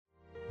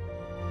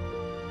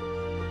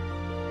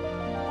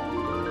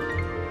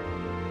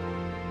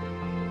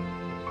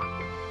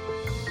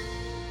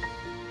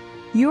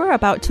You are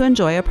about to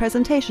enjoy a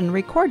presentation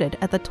recorded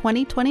at the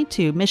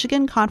 2022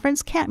 Michigan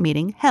Conference Camp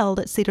Meeting held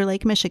at Cedar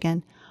Lake,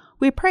 Michigan.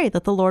 We pray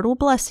that the Lord will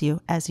bless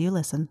you as you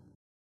listen.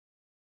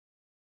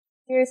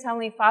 Dearest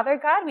Heavenly Father,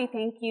 God, we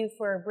thank you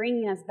for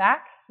bringing us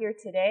back here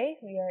today.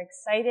 We are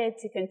excited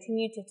to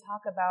continue to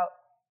talk about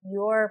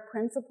your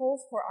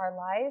principles for our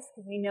lives,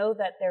 because we know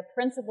that they're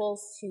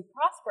principles to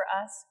prosper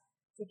us,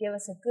 to give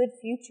us a good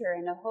future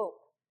and a hope.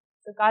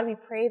 So God, we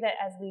pray that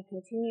as we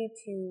continue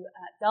to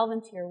delve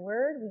into your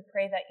word, we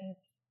pray that you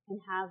can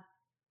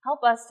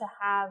help us to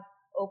have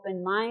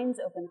open minds,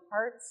 open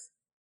hearts,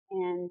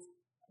 and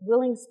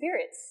willing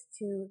spirits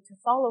to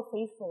follow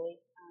faithfully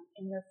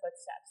in your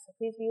footsteps. So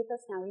please be with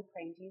us now, we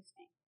pray in Jesus'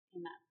 name.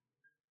 Amen.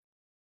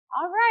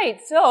 All right,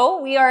 so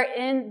we are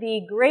in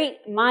the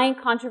Great Mind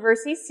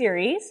Controversy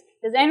series.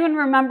 Does anyone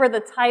remember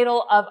the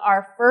title of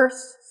our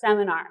first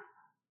seminar?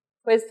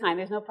 Quiz time,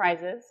 there's no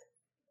prizes.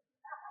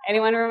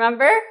 Anyone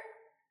remember?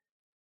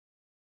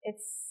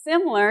 It's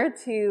similar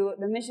to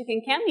the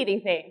Michigan Camp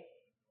Meeting thing.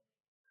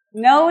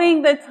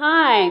 Knowing the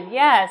time,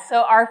 yes.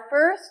 So our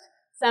first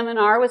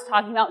seminar was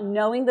talking about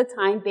knowing the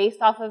time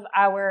based off of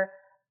our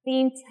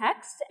theme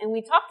text, and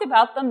we talked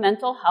about the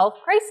mental health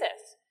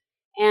crisis.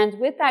 And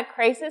with that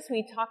crisis,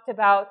 we talked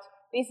about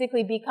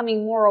basically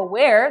becoming more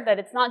aware that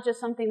it's not just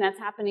something that's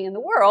happening in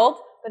the world,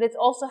 but it's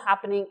also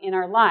happening in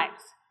our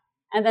lives.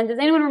 And then does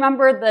anyone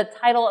remember the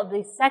title of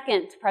the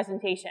second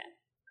presentation?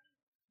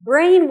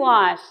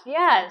 Brainwashed,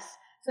 yes.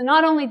 So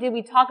not only did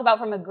we talk about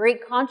from a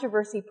great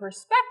controversy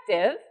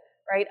perspective,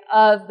 right,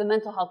 of the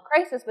mental health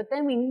crisis, but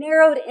then we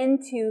narrowed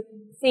into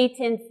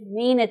Satan's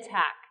main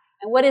attack.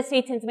 And what is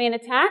Satan's main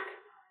attack?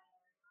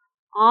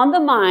 On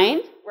the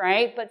mind,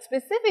 right, but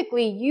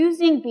specifically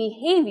using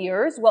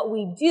behaviors, what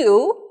we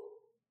do,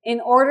 in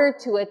order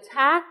to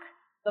attack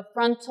the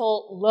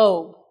frontal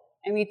lobe.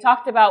 And we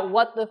talked about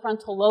what the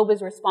frontal lobe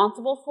is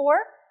responsible for,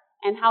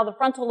 and how the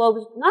frontal lobe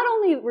is not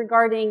only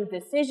regarding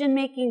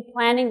decision-making,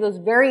 planning, those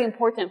very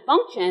important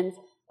functions,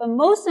 but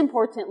most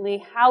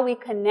importantly, how we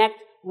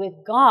connect with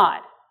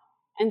God.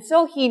 And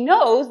so he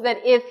knows that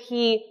if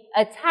he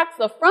attacks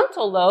the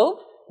frontal lobe,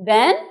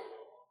 then,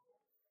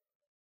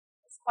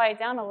 let's quiet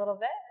down a little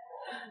bit,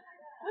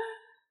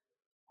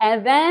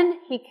 and then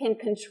he can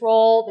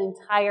control the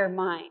entire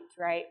mind,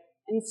 right?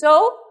 And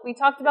so we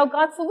talked about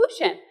God's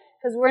solution,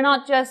 because we're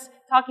not just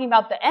talking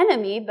about the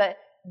enemy, but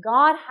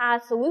God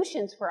has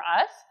solutions for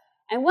us.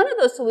 And one of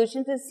those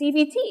solutions is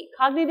CBT,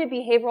 cognitive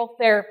behavioral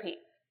therapy.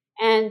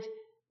 And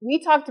we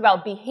talked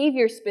about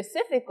behavior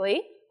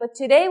specifically, but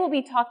today we'll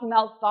be talking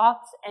about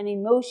thoughts and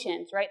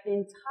emotions, right? The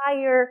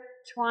entire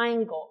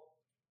triangle.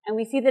 And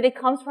we see that it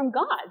comes from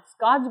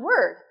God's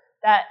word,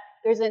 that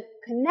there's a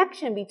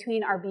connection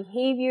between our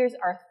behaviors,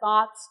 our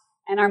thoughts,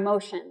 and our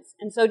emotions.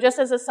 And so just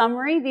as a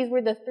summary, these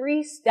were the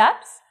 3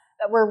 steps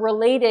that were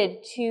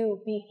related to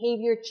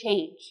behavior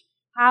change,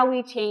 how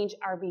we change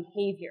our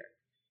behavior.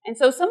 And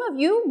so some of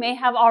you may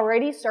have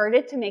already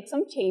started to make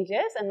some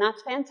changes, and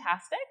that's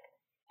fantastic.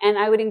 And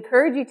I would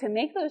encourage you to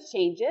make those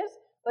changes,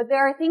 but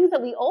there are things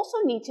that we also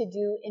need to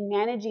do in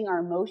managing our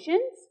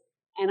emotions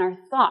and our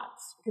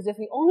thoughts, because if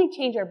we only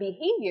change our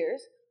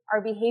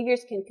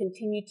behaviors can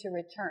continue to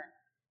return.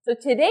 So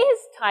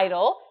today's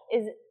title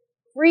is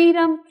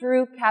Freedom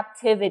Through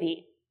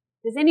Captivity.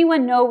 Does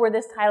anyone know where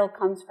this title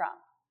comes from?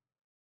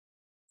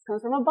 It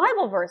comes from a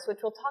Bible verse, which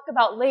we'll talk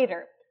about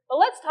later. But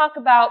let's talk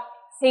about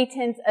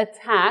Satan's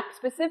attack,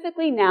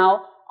 specifically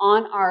now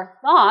on our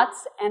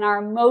thoughts and our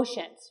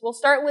emotions. We'll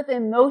start with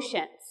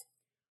emotions.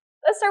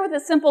 Let's start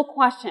with a simple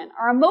question.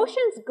 Are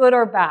emotions good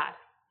or bad?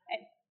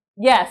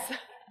 Yes.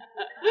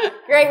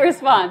 Great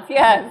response.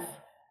 Yes.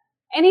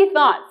 Any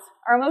thoughts?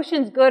 Are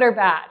emotions good or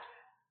bad?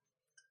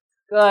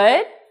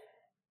 Good.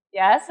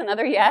 Yes.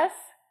 Another yes.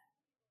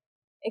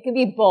 It could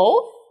be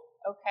both.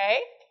 Okay.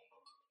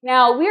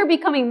 Now, we are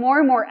becoming more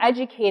and more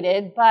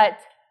educated, but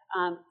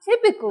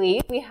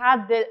typically we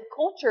have the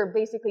culture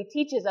basically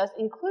teaches us,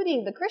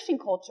 including the Christian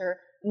culture,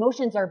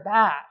 emotions are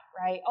bad,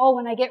 right? Oh,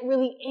 when I get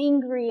really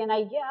angry and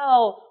I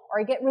yell,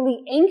 or I get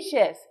really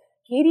anxious.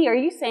 Katie, are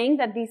you saying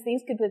that these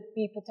things could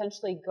be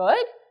potentially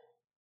good?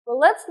 Well,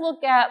 let's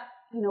look at,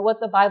 what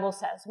the Bible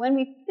says. When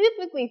we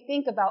typically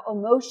think about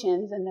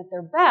emotions and that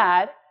they're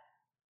bad,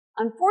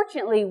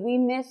 unfortunately, we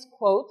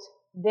misquote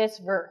this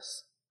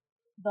verse.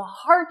 The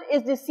heart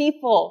is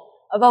deceitful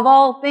above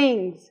all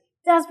things,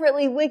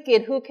 desperately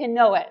wicked, who can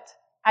know it?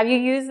 Have you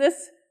used this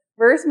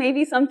verse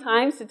maybe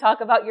sometimes to talk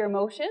about your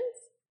emotions?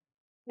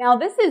 Now,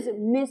 this is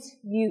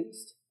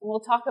misused, and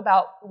we'll talk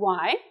about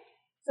why.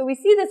 So we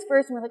see this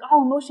verse and we're like,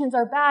 oh, emotions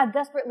are bad,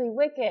 desperately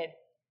wicked.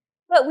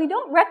 But we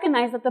don't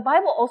recognize that the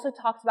Bible also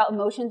talks about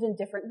emotions in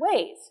different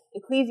ways.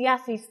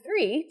 Ecclesiastes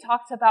 3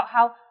 talks about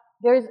how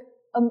there's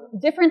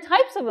different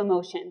types of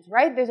emotions,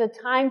 right? There's a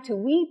time to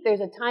weep,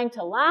 there's a time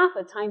to laugh,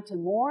 a time to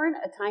mourn,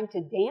 a time to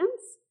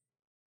dance.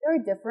 There are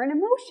different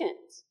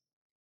emotions.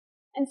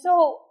 And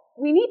so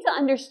we need to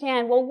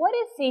understand, well, what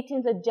is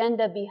Satan's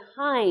agenda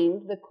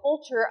behind the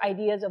culture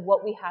ideas of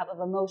what we have of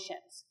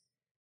emotions?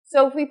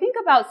 So if we think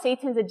about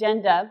Satan's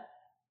agenda,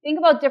 Think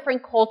about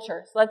different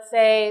cultures. Let's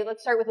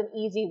start with an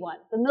easy one.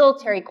 The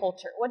military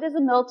culture. What does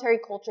the military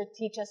culture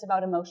teach us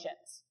about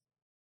emotions?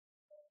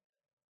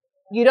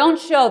 You don't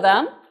show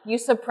them. You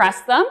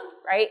suppress them,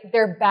 right?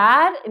 They're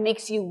bad. It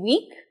makes you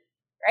weak,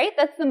 right?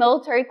 That's the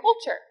military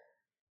culture.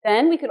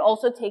 Then we could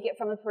also take it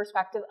from the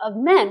perspective of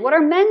men. What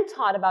are men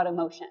taught about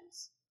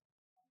emotions?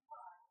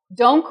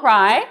 Don't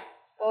cry.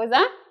 What was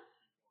that?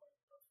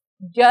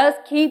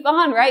 Just keep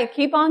on, right?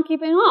 Keep on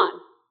keeping on.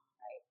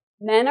 Right?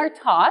 Men are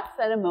taught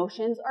that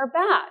emotions are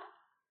bad.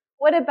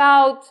 What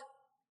about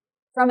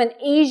from an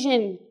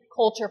Asian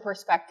culture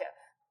perspective?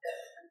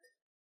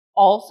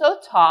 Also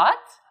taught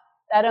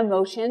that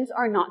emotions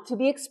are not to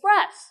be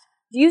expressed.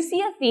 Do you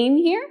see a theme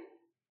here?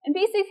 And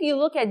basically, if you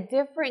look at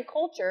different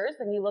cultures,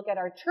 and you look at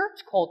our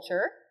church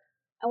culture,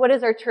 and what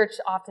does our church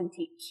often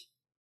teach?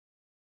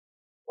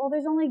 Well,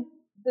 there's only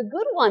the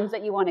good ones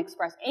that you want to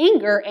express.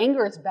 Anger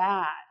is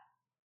bad.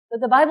 But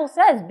the Bible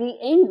says, be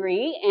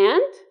angry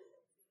and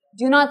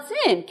do not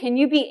sin. Can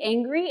you be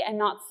angry and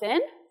not sin?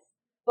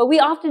 But we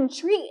often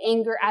treat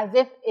anger as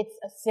if it's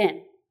a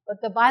sin. But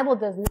the Bible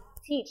does not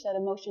teach that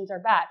emotions are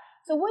bad.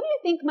 So what do you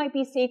think might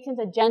be Satan's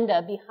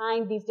agenda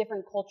behind these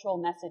different cultural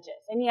messages?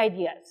 Any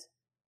ideas?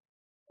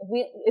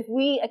 If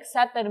we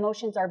accept that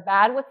emotions are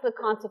bad, what's the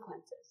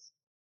consequences?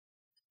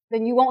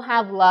 Then you won't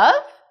have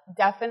love?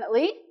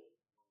 Definitely.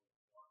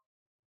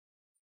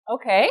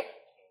 Okay,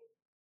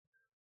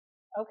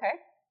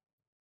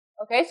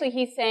 so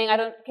he's saying,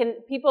 can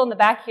people in the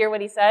back hear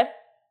what he said?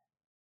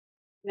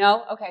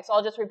 No? Okay, so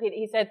I'll just repeat it.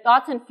 He said,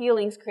 thoughts and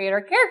feelings create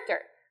our character,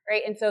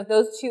 right? And so if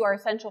those two are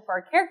essential for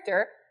our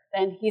character,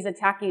 then he's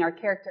attacking our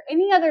character.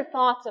 Any other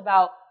thoughts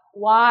about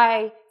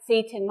why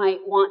Satan might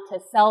want to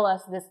sell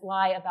us this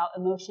lie about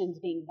emotions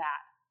being bad?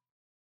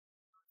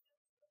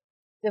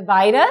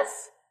 Divide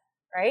us,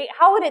 right?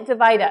 How would it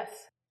divide us?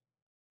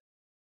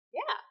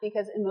 Yeah,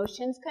 because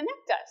emotions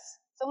connect us.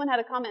 Someone had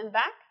a comment in the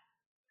back?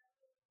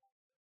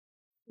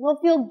 We'll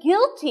feel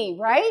guilty,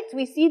 right?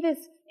 We see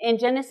this in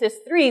Genesis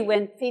 3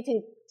 when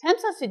Satan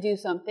tempts us to do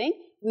something.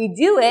 We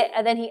do it,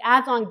 and then he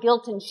adds on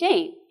guilt and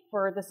shame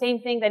for the same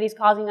thing that he's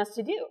causing us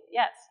to do.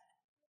 Yes?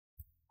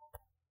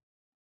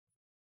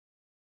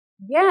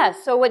 Yeah,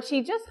 so what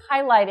she just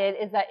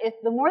highlighted is that if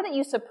the more that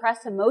you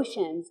suppress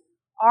emotions,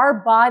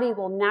 our body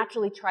will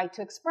naturally try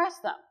to express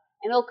them.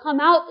 And it'll come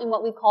out in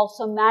what we call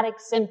somatic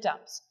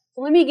symptoms.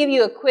 So let me give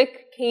you a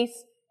quick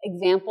case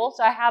example.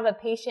 So I have a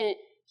patient,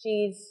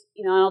 she's,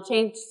 and I'll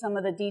change some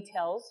of the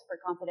details for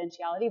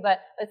confidentiality, but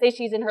let's say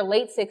she's in her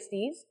late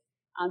 60s.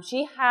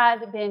 She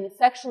had been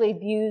sexually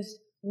abused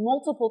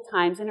multiple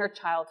times in her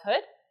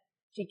childhood.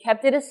 She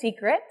kept it a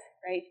secret,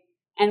 right?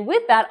 And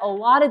with that, a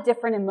lot of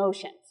different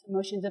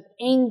emotions of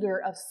anger,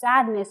 of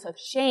sadness, of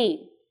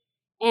shame.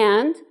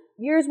 And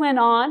years went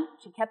on.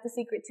 She kept the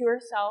secret to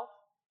herself.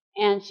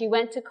 And she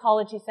went to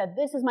college. She said,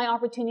 this is my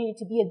opportunity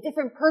to be a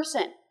different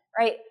person,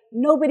 right?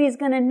 Nobody's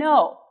going to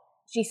know.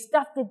 She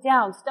stuffed it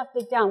down.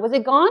 Was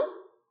it gone?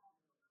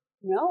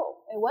 No,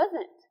 it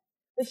wasn't.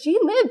 But she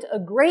lived a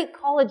great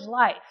college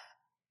life.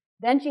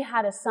 Then she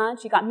had a son.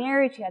 She got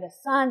married. She had a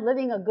son,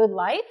 living a good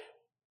life.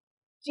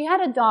 She had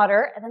a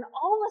daughter, and then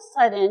all of a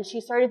sudden, she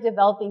started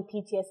developing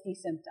PTSD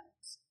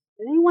symptoms.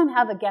 Did anyone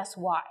have a guess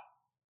why?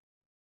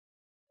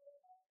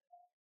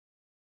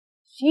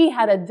 She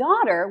had a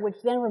daughter, which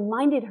then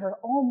reminded her,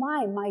 oh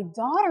my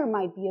daughter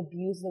might be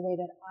abused the way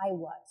that I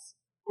was.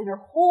 And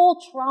her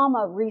whole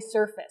trauma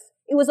resurfaced.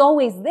 It was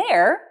always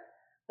there,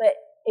 but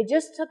it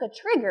just took a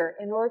trigger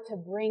in order to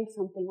bring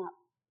something up.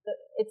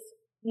 It's,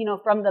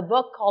 from the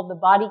book called The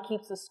Body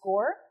Keeps the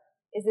Score,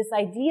 is this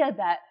idea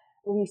that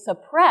when we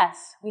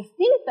suppress, we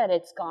think that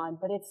it's gone,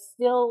 but it's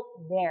still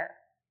there.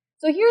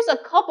 So here's a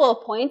couple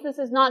of points. This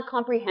is not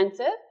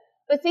comprehensive,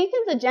 but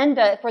Satan's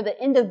agenda for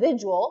the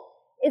individual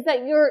is that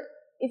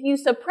if you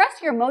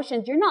suppress your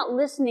emotions, you're not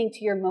listening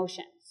to your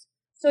emotions.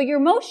 So your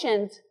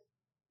emotions,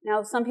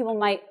 now some people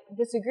might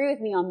disagree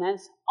with me on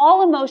this,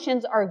 all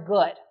emotions are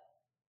good.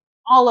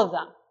 All of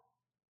them.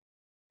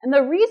 And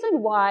the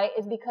reason why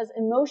is because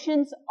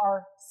emotions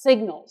are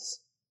signals.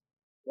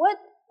 What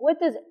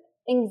does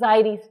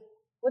anxiety,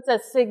 what's a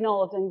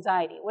signal of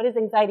anxiety? What is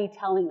anxiety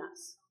telling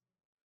us?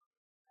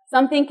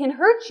 Something can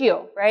hurt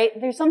you, right?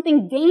 There's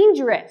something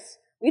dangerous.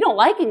 We don't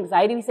like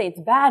anxiety. We say it's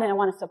bad and I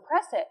want to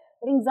suppress it.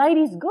 But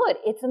anxiety is good.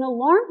 It's an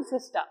alarm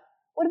system.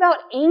 What about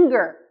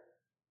anger?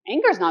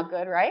 Anger's not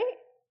good, right?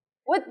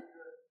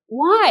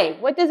 Why?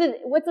 What's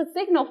a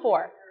signal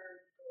for?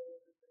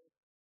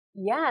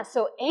 Yeah,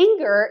 so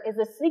anger is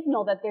a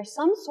signal that there's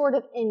some sort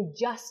of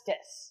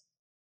injustice.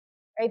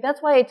 Right?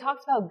 That's why it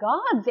talks about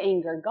God's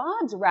anger,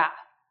 God's wrath.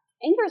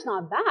 Anger is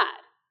not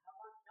bad.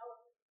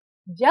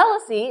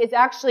 Jealousy is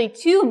actually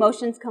two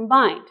emotions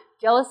combined.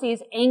 Jealousy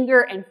is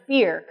anger and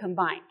fear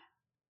combined.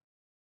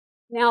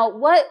 Now,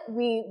 what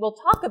we will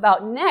talk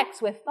about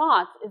next with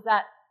thoughts is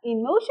that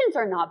emotions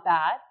are not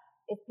bad.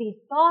 It's the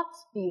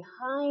thoughts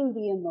behind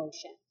the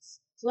emotions.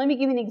 So let me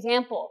give you an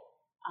example.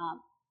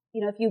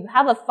 If you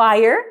have a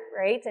fire,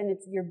 right, and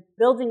you're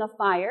building a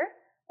fire,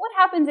 what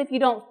happens if you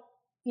don't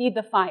feed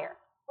the fire?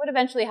 What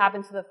eventually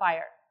happens to the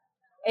fire?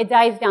 It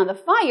dies down. The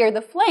fire,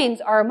 the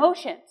flames are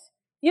emotions.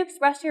 You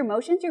express your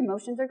emotions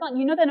are gone.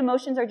 You know that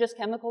emotions are just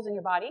chemicals in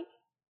your body?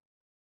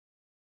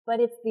 But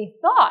it's the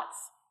thoughts.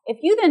 If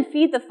you then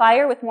feed the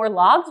fire with more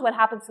logs, what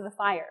happens to the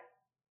fire?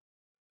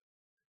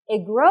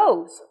 It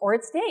grows or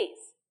it stays.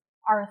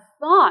 Our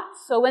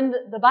thoughts. So when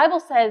the Bible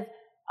says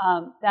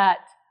that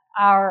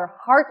our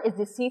heart is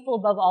deceitful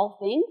above all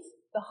things,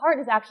 the heart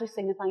is actually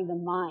signifying the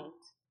mind.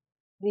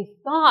 The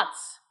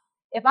thoughts.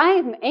 If I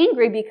am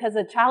angry because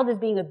a child is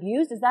being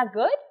abused, is that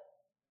good?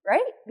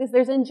 Right? Because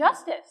there's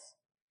injustice.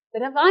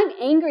 But if I'm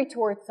angry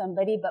towards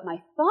somebody, but my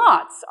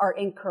thoughts are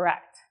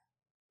incorrect,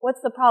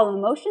 what's the problem?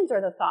 Emotions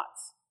or the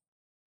thoughts?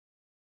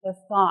 The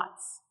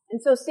thoughts.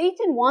 And so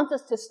Satan wants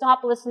us to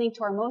stop listening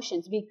to our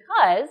emotions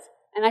because,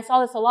 and I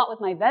saw this a lot with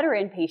my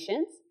veteran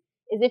patients,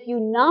 is if you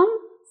numb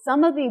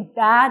some of the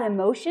bad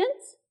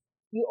emotions,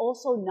 you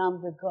also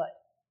numb the good.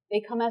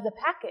 They come as a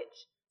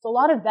package. So a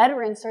lot of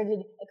veterans started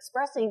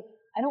expressing,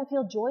 I don't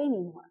feel joy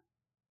anymore.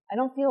 I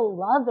don't feel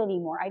love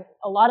anymore.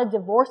 A lot of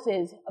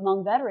divorces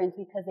among veterans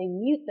because they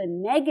mute the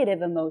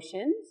negative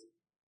emotions,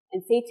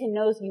 and Satan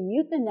knows you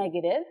mute the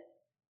negative.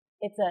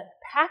 It's a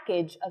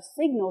package of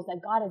signals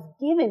that God has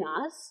given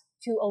us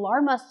to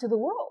alarm us to the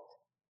world.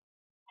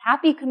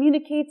 Happy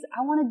communicates,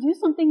 I want to do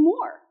something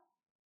more.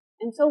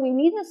 And so we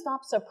need to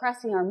stop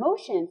suppressing our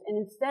emotions and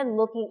instead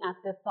looking at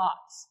the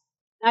thoughts.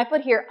 And I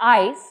put here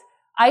ICE.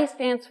 ICE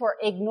stands for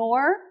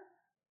ignore,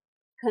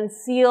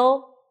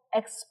 conceal,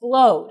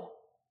 explode.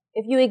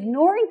 If you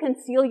ignore and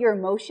conceal your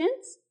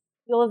emotions,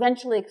 you'll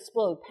eventually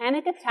explode.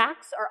 Panic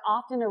attacks are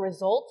often a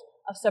result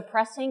of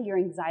suppressing your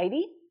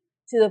anxiety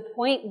to the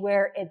point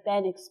where it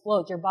then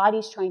explodes. Your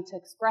body's trying to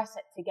express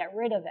it, to get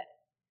rid of it.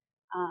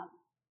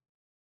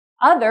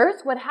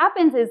 Others, what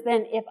happens is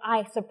then if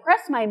I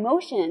suppress my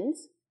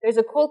emotions, there's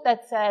a quote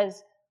that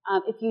says,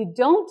 if you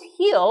don't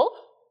heal,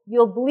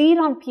 you'll bleed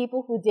on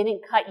people who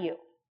didn't cut you.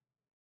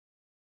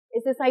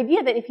 It's this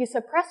idea that if you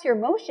suppress your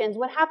emotions,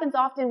 what happens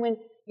often when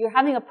you're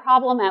having a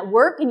problem at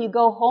work and you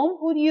go home,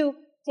 who do you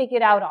take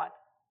it out on?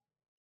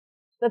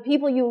 The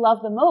people you love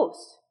the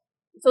most.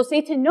 So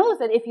Satan knows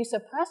that if you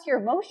suppress your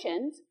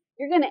emotions,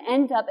 you're going to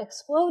end up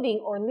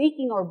exploding or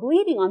leaking or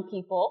bleeding on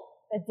people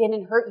that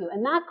didn't hurt you.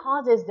 And that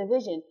causes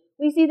division.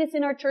 We see this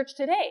in our church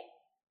today.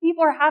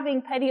 People are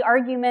having petty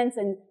arguments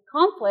and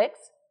conflicts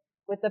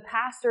with the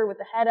pastor, with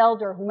the head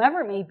elder,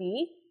 whomever it may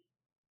be,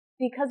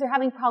 because they're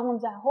having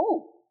problems at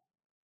home.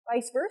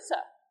 Vice versa,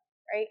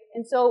 right?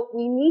 And so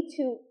we need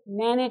to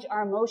manage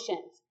our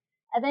emotions.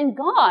 And then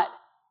God,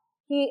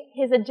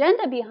 His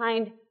agenda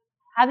behind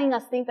having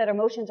us think that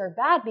emotions are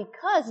bad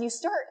because you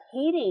start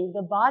hating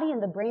the body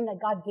and the brain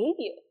that God gave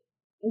you.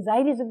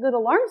 Anxiety is a good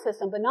alarm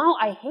system, but now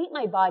I hate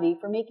my body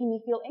for making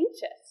me feel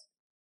anxious.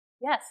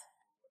 Yes.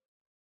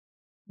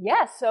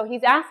 Yes, so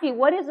He's asking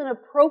what is an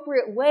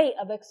appropriate way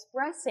of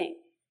expressing.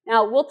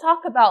 Now, we'll talk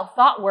about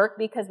thought work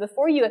because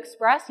before you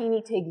express, you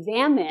need to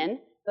examine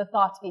the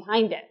thoughts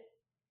behind it.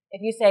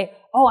 If you say,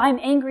 oh, I'm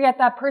angry at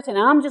that person,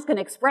 and I'm just going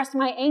to express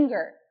my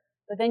anger,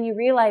 but then you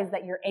realize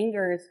that your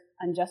anger is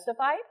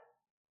unjustified,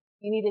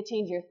 you need to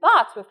change your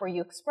thoughts before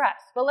you express.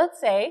 But let's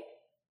say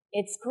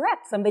it's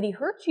correct. Somebody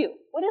hurt you.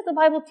 What does the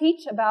Bible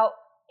teach about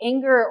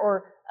anger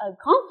or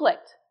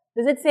conflict?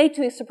 Does it say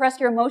to suppress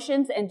your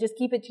emotions and just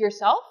keep it to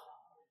yourself?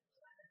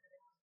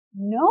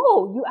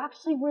 No, you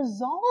actually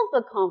resolve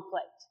the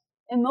conflict.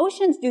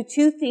 Emotions do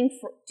two things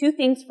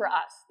for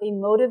us. They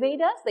motivate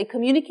us, they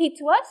communicate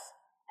to us,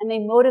 and they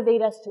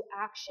motivate us to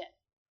action.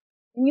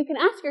 And you can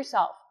ask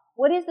yourself,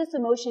 what is this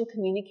emotion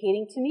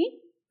communicating to me?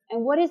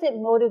 And what is it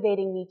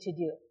motivating me to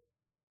do?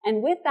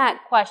 And with that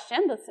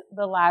question,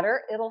 the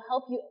latter, it'll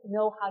help you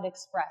know how to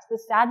express. The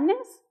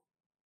sadness,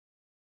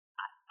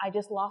 I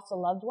just lost a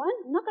loved one.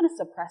 I'm not going to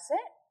suppress it.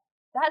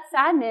 That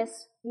sadness,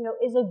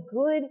 is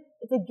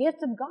it's a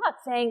gift of God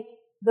saying,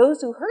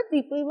 those who hurt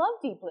deeply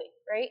love deeply,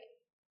 right?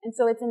 And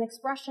so it's an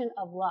expression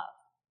of love.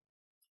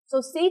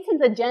 So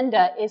Satan's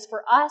agenda is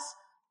for us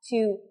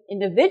to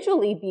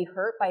individually be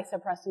hurt by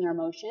suppressing our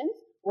emotions,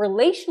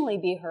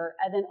 relationally be hurt,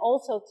 and then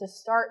also to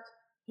start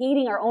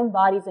hating our own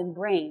bodies and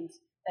brains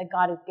that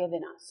God has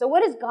given us. So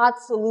what is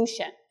God's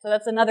solution? So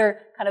that's another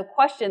kind of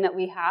question that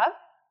we have.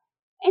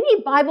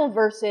 Any Bible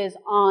verses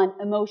on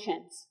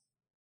emotions?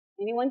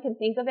 Anyone can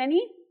think of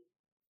any?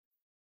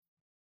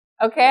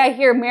 Okay, I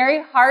hear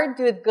merry heart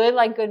doeth good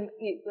like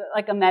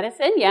a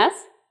medicine. Yes.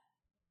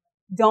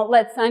 Don't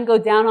let sun go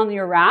down on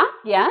your wrath.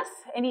 Yes.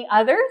 Any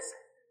others?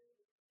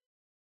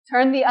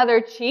 Turn the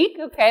other cheek.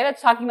 Okay,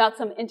 that's talking about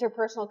some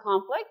interpersonal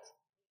conflict.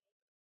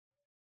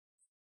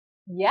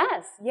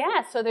 Yes.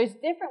 So there's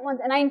different ones.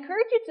 And I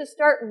encourage you to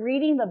start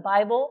reading the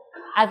Bible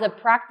as a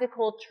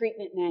practical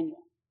treatment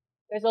manual.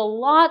 There's a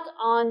lot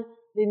on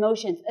the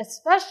emotions,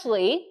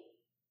 especially,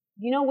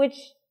 you know which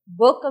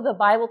book of the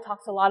Bible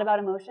talks a lot about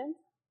emotions?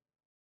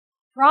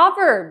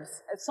 Proverbs.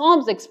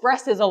 Psalms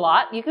expresses a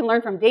lot. You can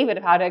learn from David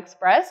of how to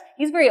express.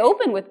 He's very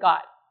open with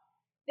God.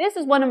 This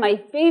is one of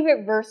my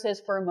favorite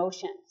verses for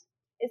emotions.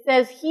 It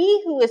says,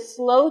 he who is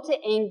slow to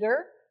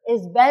anger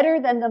is better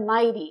than the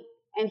mighty,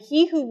 and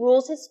he who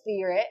rules his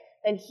spirit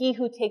than he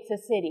who takes a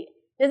city?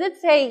 Does it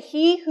say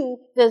he who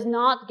does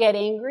not get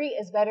angry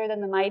is better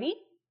than the mighty?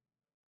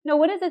 No,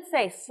 what does it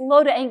say?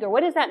 Slow to anger.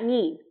 What does that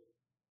mean?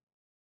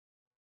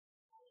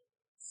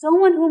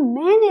 Someone who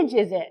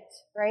manages it,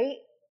 right?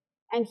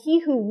 And he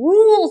who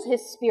rules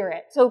his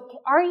spirit. So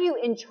are you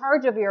in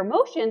charge of your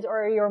emotions,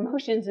 or are your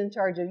emotions in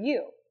charge of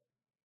you?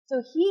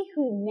 So he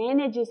who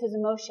manages his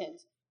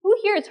emotions. Who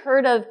here has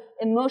heard of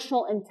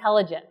emotional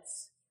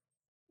intelligence?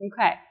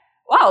 Okay.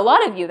 Wow, a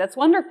lot of you. That's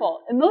wonderful.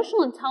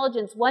 Emotional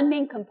intelligence,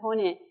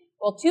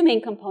 two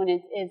main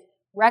components is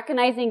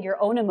recognizing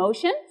your own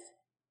emotions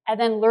and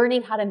then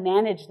learning how to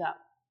manage them.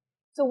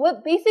 So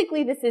what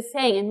basically this is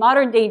saying in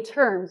modern day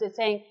terms, it's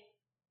saying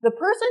the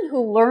person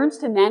who learns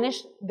to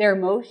manage their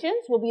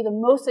emotions will be the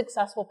most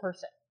successful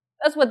person.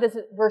 That's what this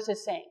verse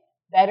is saying.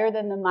 Better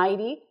than the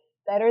mighty,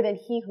 better than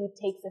he who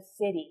takes a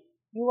city.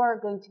 You are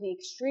going to be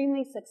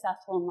extremely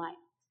successful in life.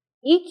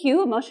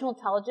 EQ, emotional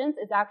intelligence,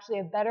 is actually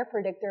a better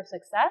predictor of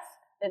success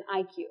than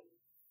IQ.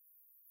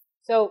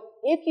 So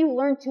if you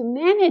learn to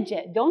manage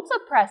it, don't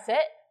suppress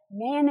it,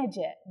 manage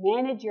it.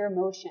 Manage your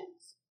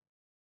emotions.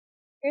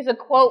 Here's a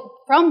quote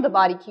from The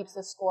Body Keeps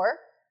the Score.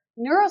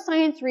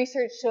 Neuroscience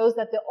research shows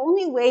that the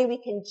only way we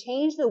can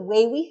change the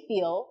way we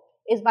feel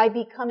is by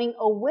becoming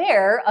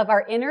aware of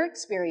our inner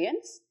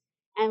experience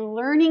and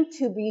learning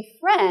to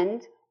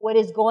befriend what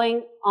is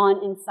going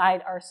on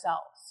inside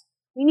ourselves.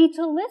 We need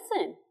to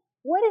listen.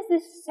 What is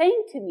this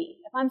saying to me?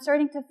 If I'm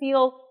starting to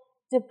feel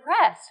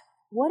depressed,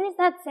 what is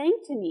that saying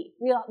to me?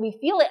 We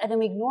feel it and then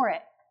we ignore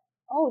it.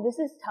 Oh, this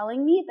is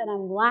telling me that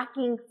I'm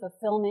lacking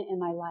fulfillment in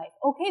my life.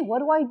 Okay, what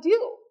do I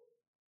do?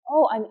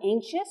 Oh, I'm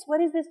anxious?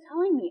 What is this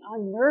telling me?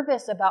 I'm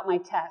nervous about my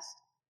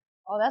test.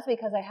 Oh, that's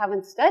because I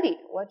haven't studied.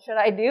 What should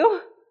I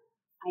do?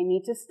 I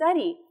need to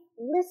study.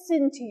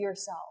 Listen to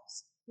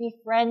yourselves.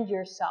 Befriend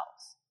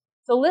yourselves.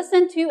 So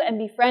listen to and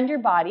befriend your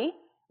body.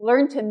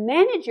 Learn to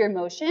manage your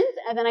emotions.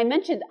 And then I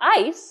mentioned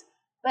ICE,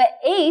 but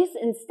ACE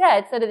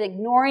instead of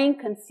ignoring,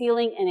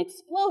 concealing, and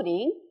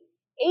exploding,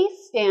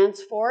 ACE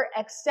stands for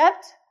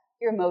accept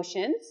your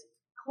emotions,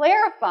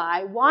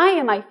 clarify why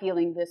am I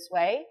feeling this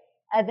way,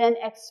 and then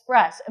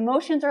express.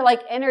 Emotions are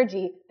like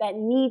energy that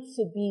needs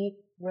to be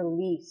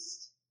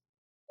released.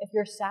 If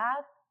you're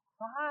sad,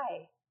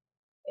 cry.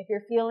 If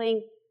you're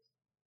feeling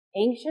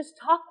anxious,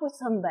 talk with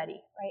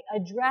somebody, right?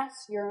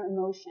 Address your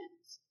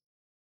emotions.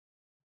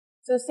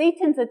 So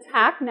Satan's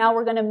attack, now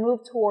we're going to move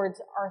towards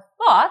our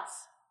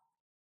thoughts.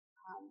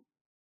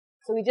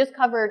 So we just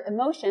covered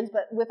emotions,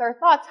 but with our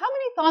thoughts, how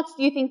many thoughts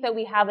do you think that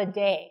we have a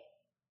day?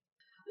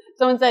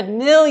 Someone said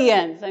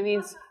millions. I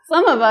mean,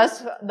 some of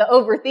us, the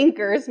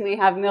overthinkers, may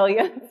have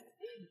millions.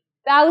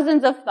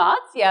 Thousands of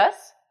thoughts, yes.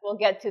 We'll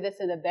get to this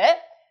in a bit.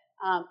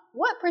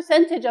 What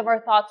percentage of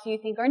our thoughts do you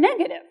think are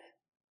negative?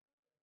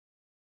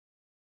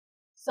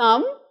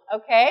 Some,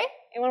 okay.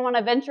 Anyone want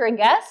to venture a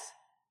guess?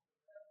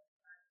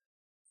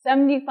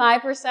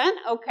 75%,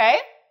 okay.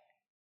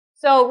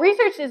 So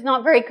research is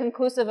not very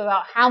conclusive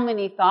about how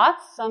many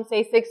thoughts. Some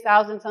say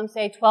 6,000, some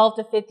say 12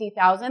 to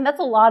 50,000. That's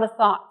a lot of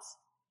thoughts.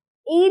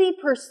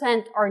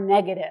 80% are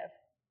negative,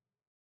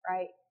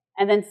 right?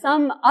 And then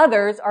some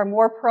others are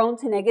more prone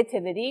to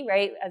negativity,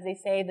 right? As they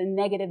say, the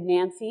negative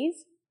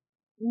Nancys.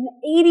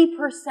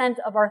 80%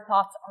 of our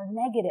thoughts are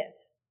negative.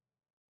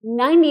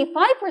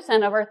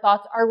 95% of our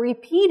thoughts are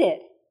repeated.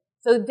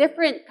 So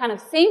different kind of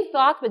same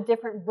thoughts, but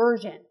different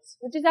versions,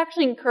 which is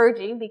actually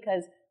encouraging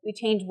because we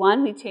change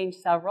one, we change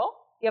several.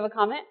 Do you have a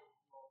comment?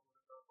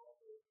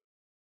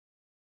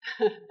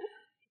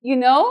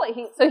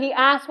 So he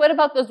asked, what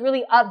about those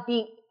really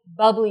upbeat,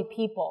 bubbly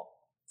people?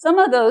 Some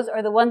of those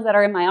are the ones that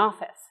are in my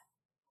office.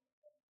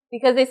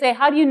 Because they say,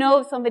 how do you know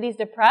if somebody's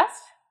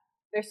depressed?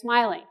 They're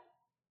smiling.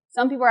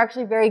 Some people are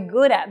actually very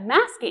good at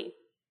masking.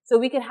 So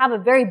we could have a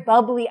very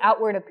bubbly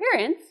outward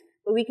appearance,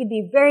 but we could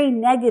be very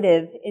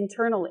negative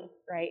internally,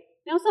 right?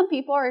 Now, some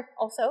people are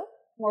also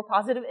more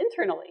positive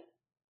internally.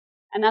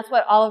 And that's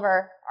what all of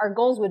our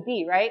goals would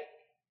be, right?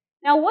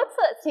 Now, what's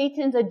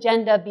Satan's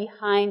agenda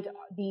behind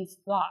these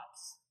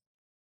thoughts?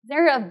 Is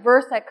there a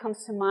verse that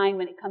comes to mind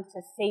when it comes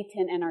to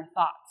Satan and our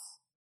thoughts?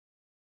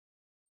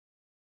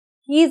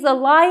 He's a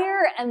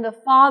liar and the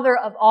father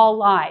of all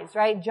lies,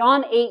 right?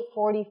 John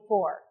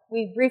 8:44.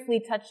 We briefly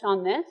touched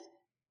on this.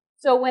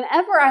 So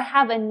whenever I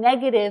have a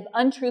negative,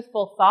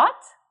 untruthful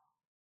thought,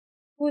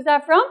 who's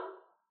that from?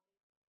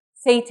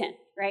 Satan,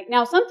 right?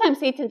 Now, sometimes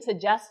Satan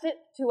suggests it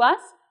to us,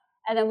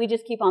 and then we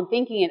just keep on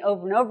thinking it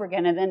over and over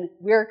again, and then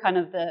we're kind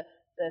of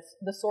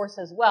the source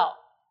as well.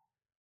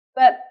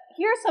 But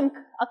here's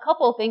a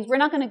couple of things. We're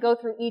not going to go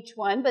through each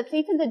one, but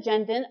Satan's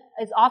agenda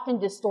is often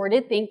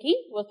distorted thinking.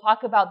 We'll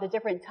talk about the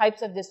different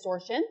types of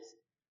distortions.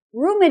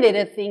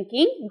 Ruminative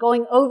thinking,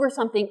 going over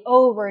something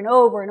over and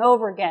over and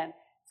over again.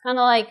 It's kind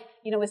of like,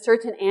 with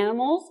certain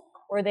animals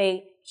where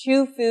they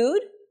chew food,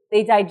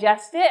 they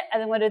digest it,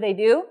 and then what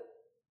do?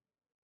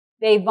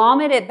 They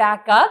vomit it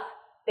back up,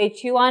 they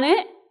chew on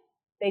it,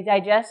 they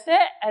digest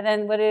it, and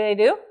then what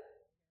do?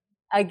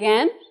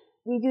 Again,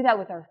 we do that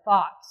with our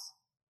thoughts.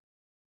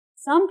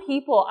 Some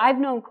people, I've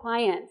known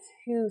clients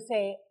who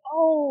say,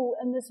 oh,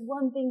 and this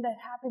one thing that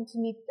happened to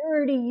me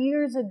 30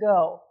 years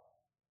ago.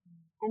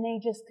 And they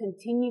just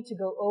continue to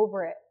go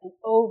over it and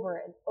over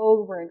and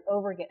over and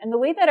over again. And the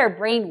way that our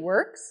brain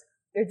works,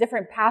 there's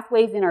different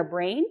pathways in our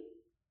brain.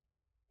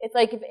 It's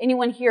like if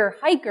anyone here are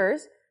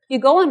hikers, you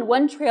go on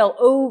one trail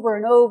over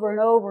and over and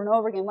over and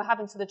over again, what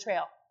happens to the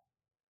trail?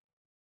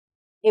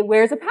 It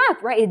wears a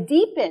path, right? It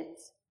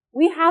deepens.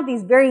 We have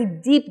these very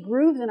deep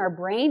grooves in our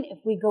brain if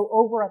we go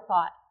over a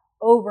thought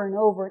over and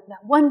over.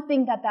 That one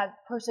thing that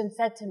person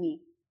said to me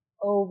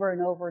over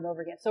and over and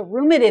over again. So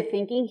ruminative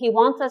thinking, he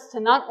wants us to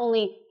not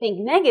only think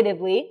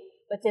negatively,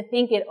 but to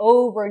think it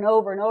over and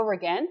over and over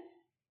again.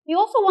 He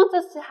also wants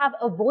us to have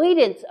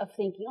avoidance of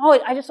thinking. Oh,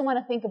 I just don't want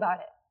to think about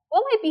it.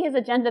 What might be his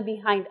agenda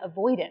behind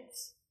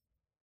avoidance?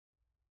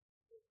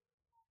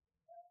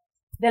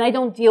 Then I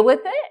don't deal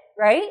with it,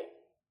 right?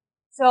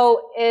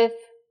 So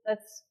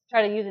let's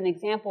try to use an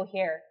example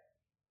here.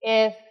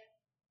 If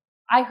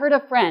I hurt a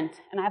friend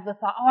and I have the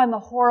thought, oh, I'm a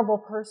horrible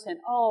person.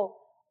 Oh,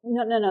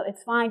 no,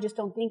 it's fine. Just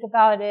don't think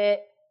about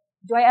it.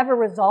 Do I ever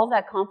resolve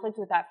that conflict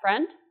with that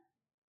friend?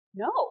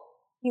 No.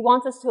 He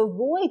wants us to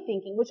avoid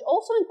thinking, which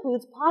also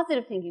includes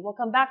positive thinking. We'll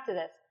come back to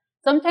this.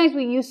 Sometimes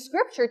we use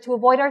scripture to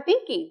avoid our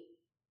thinking.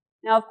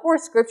 Now, of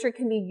course, scripture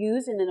can be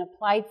used in an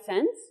applied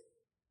sense,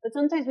 but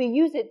sometimes we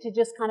use it to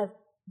just kind of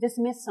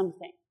dismiss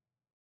something.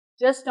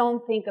 Just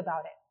don't think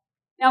about it.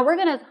 Now, we're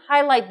going to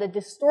highlight the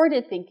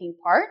distorted thinking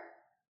part.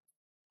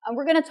 And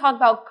we're going to talk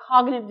about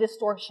cognitive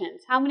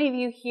distortions. How many of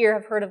you here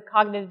have heard of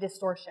cognitive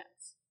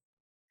distortions?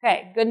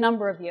 Okay, good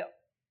number of you.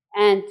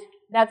 And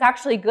that's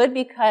actually good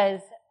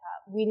because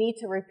we need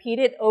to repeat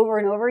it over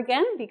and over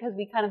again because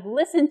we kind of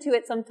listen to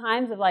it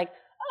sometimes of like,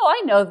 oh,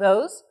 I know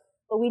those.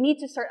 But we need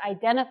to start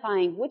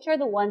identifying which are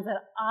the ones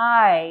that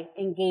I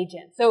engage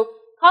in. So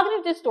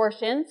cognitive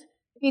distortions,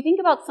 if you think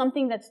about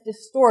something that's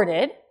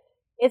distorted,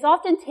 it's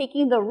often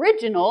taking the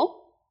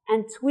original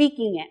and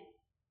tweaking it.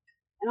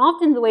 And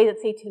often the way that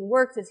Satan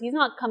works is he's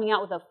not coming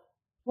out with a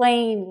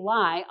plain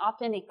lie.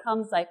 Often it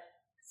comes like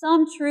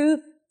some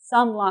truth,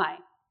 some lie.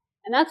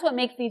 And that's what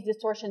makes these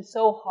distortions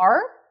so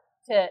hard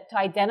to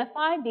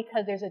identify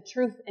because there's a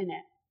truth in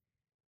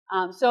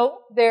it. So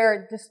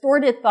they're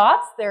distorted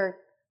thoughts. They're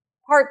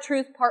part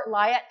truth, part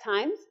lie at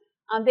times.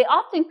 They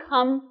often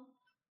come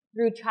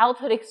through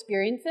childhood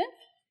experiences.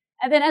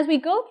 And then as we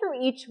go through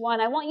each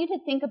one, I want you to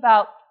think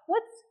about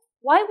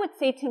why would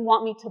Satan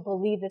want me to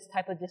believe this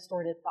type of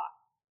distorted thought?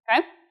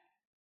 Okay?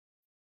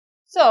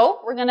 So,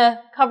 we're going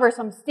to cover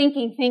some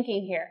stinking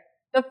thinking here.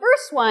 The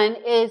first one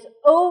is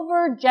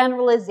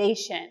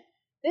overgeneralization.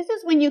 This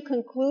is when you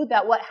conclude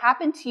that what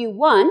happened to you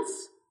once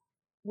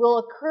will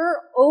occur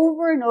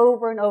over and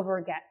over and over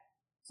again.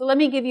 So let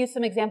me give you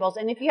some examples.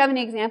 And if you have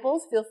any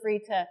examples, feel free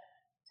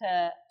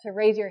to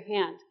raise your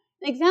hand.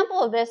 An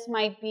example of this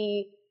might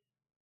be,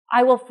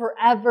 I will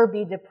forever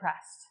be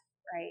depressed,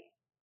 right?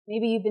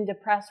 Maybe you've been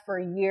depressed for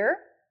a year,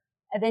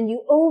 and then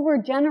you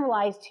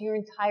overgeneralize to your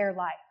entire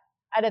life.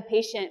 I had a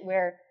patient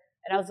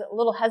and I was a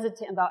little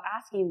hesitant about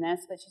asking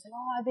this, but she's like,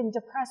 oh, I've been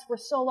depressed for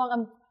so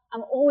long,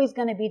 I'm always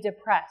going to be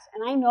depressed.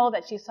 And I know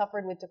that she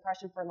suffered with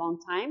depression for a long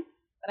time,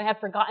 but I had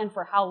forgotten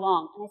for how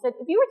long. And I said,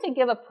 if you were to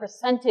give a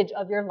percentage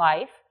of your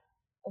life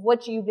of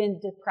what you've been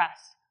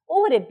depressed,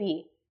 what would it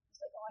be?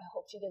 She's like, oh, I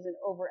hope she doesn't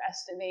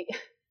overestimate.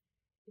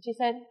 And she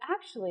said,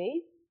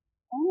 actually,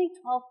 only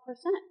 12%.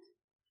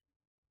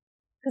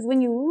 Because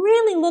when you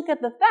really look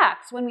at the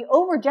facts, when we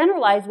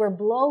overgeneralize, we're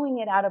blowing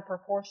it out of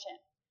proportion.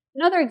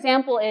 Another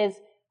example is,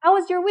 how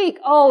was your week?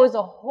 Oh, it was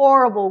a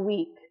horrible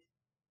week.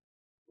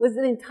 Was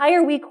the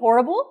entire week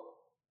horrible?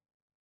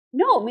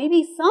 No,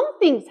 maybe some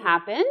things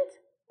happened,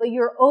 but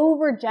you're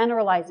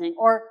overgeneralizing.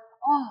 Or,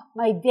 oh,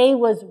 my day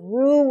was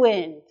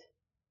ruined.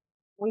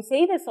 We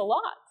say this a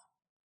lot.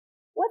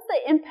 What's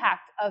the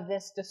impact of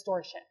this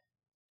distortion?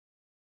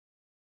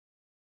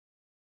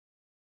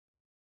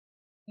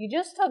 You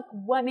just took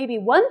maybe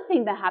one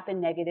thing that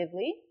happened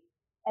negatively,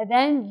 and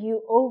then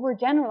you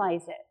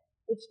overgeneralize it,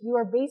 which you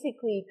are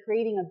basically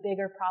creating a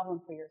bigger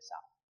problem for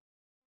yourself.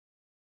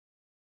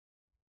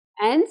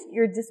 And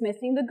you're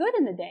dismissing the good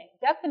in the day,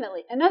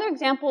 definitely. Another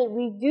example,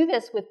 we do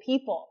this with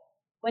people.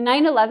 When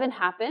 9/11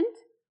 happened,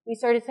 we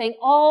started saying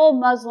all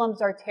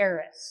Muslims are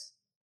terrorists.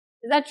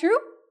 Is that true?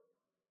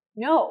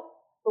 No.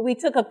 But we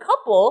took a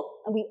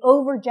couple and we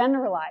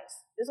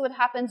overgeneralized. This is what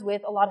happens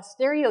with a lot of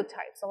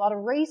stereotypes, a lot of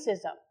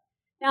racism.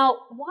 Now,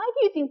 why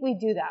do you think we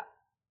do that?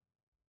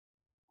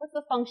 What's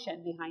the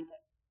function behind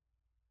it?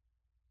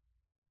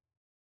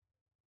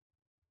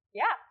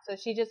 Yeah, so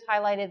she just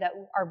highlighted that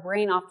our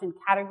brain often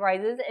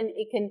categorizes, and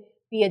it can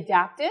be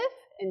adaptive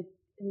in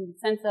the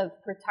sense of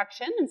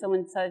protection, and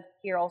someone said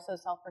here also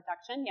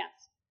self-protection,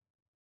 yes.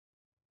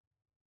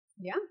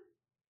 Yeah.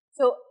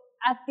 So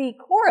at the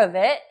core of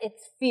it,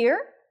 it's fear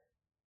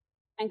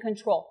and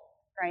control,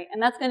 right?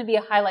 And that's going to be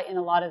a highlight in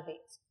a lot of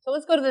these. So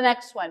let's go to the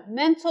next one,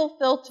 mental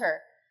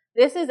filter.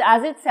 This is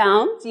as it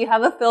sounds. You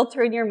have a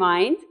filter in your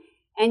mind,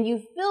 and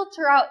you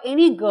filter out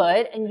any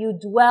good, and you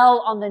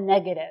dwell on the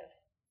negative,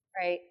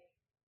 right?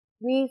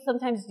 We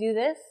sometimes do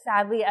this,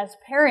 sadly, as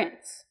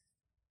parents.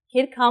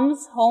 Kid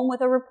comes home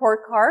with a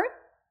report card.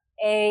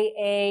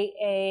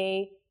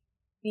 A,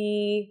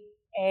 B,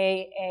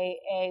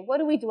 A. What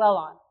do we dwell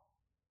on?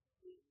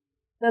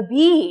 The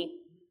B.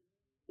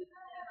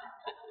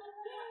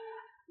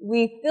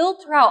 We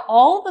filter out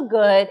all the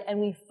good and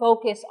we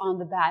focus on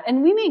the bad.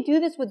 And we may do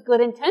this with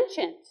good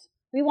intentions.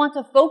 We want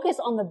to focus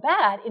on the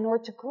bad in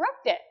order to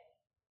correct it.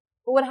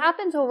 But what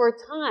happens over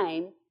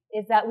time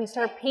is that we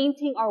start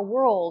painting our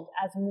world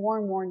as more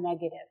and more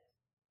negative,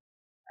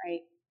 right?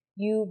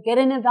 You get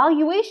an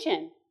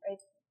evaluation,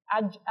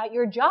 right, at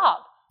your job.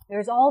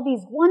 There's all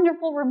these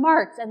wonderful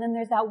remarks, and then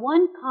there's that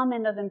one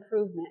comment of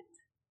improvement.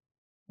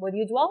 What do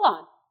you dwell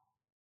on?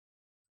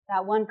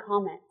 That one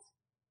comment.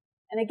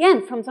 And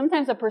again, from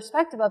sometimes a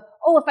perspective of,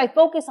 oh, if I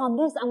focus on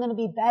this, I'm going to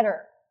be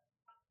better.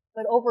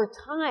 But over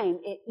time,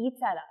 it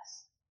eats at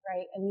us,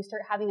 right? And we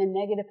start having a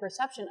negative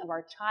perception of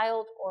our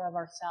child or of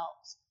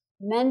ourselves.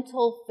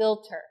 Mental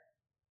filter.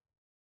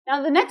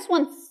 Now, the next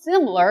one's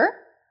similar.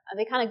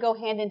 They kind of go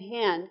hand in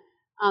hand.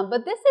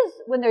 But this is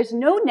when there's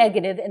no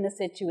negative in the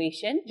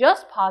situation,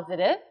 just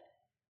positive,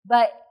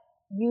 but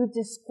you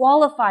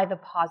disqualify the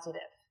positive.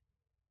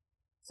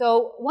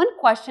 So one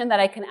question that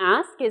I can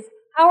ask is,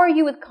 how are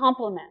you with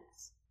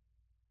compliments?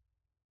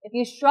 If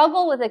you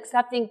struggle with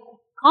accepting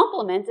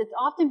compliments, it's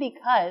often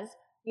because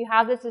you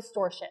have this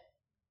distortion.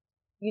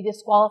 You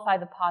disqualify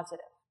the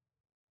positive.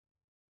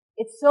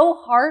 It's so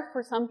hard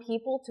for some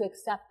people to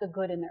accept the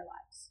good in their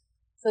lives.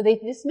 So they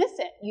dismiss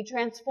it. You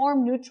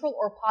transform neutral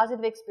or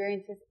positive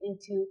experiences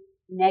into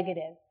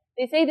negative.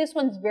 They say this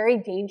one's very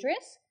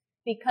dangerous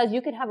because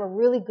you could have a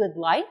really good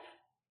life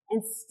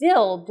and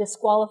still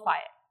disqualify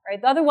it, right?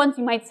 The other ones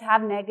you might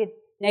have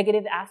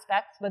negative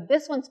aspects, but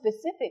this one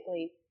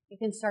specifically, you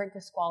can start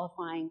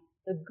disqualifying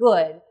the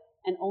good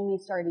and only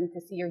starting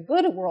to see your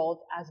good world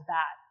as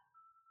bad.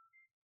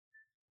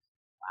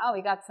 Wow,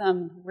 we got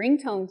some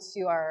ringtones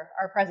to our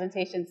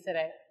presentations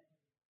today.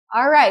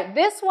 All right,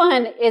 this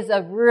one is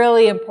a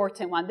really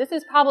important one. This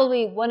is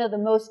probably one of the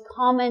most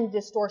common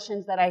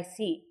distortions that I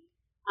see.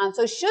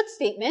 So should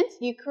statements,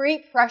 you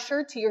create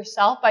pressure to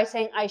yourself by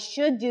saying, I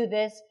should do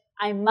this,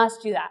 I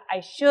must do that.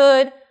 I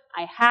should,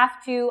 I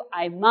have to,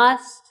 I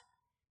must.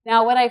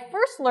 Now, when I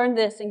first learned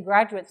this in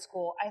graduate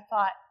school, I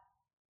thought,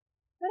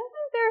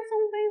 isn't there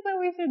some things that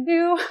we should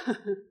do?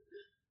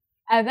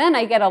 And then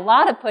I get a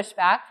lot of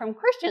pushback from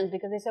Christians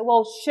because they say,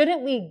 well,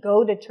 shouldn't we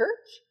go to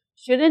church?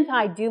 Shouldn't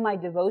I do my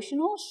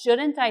devotional?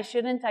 Shouldn't I?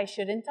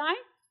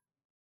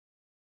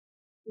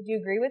 Would you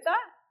agree with that?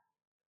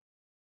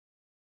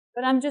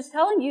 But I'm just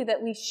telling you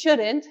that we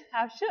shouldn't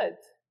have shoulds.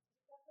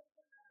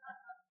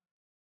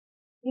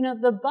 You know,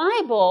 the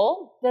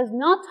Bible does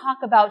not talk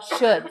about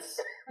shoulds.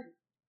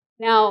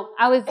 Now,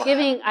 I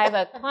have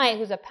a client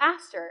who's a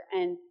pastor,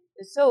 and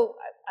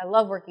I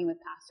love working with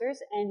pastors,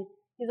 and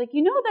he's like,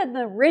 you know that in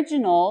the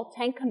original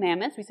 10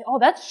 Commandments, we say, oh,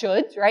 that's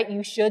shoulds, right?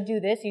 You should do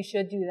this, you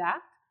should do that.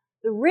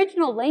 The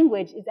original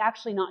language is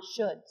actually not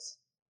shoulds.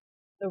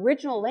 The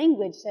original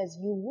language says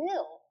you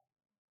will.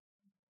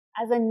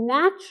 As a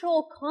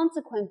natural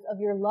consequence of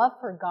your love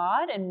for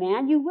God and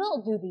man, you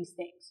will do these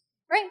things,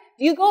 right?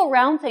 Do you go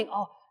around saying,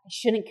 oh, I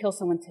shouldn't kill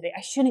someone today. I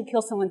shouldn't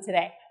kill someone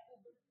today.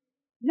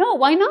 No,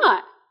 why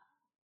not?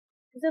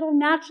 Because it'll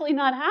naturally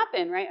not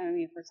happen, right? I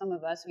mean, for some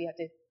of us, we have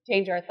to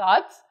change our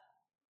thoughts.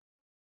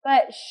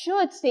 But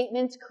should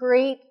statements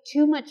create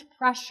too much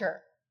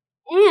pressure.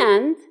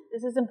 And,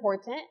 this is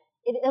important,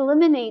 it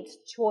eliminates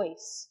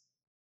choice.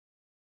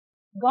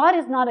 God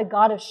is not a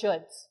God of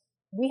shoulds.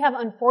 We have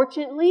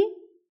unfortunately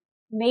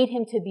made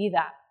him to be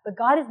that. But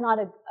God is not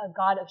a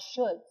God of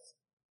shoulds.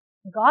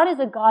 God is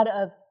a God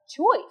of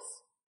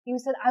choice. He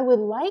said, I would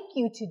like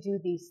you to do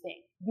these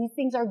things. These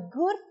things are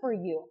good for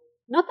you.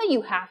 Not that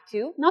you have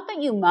to, not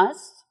that you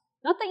must,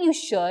 not that you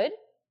should.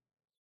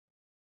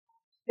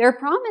 They're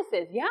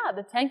promises. Yeah,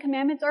 the 10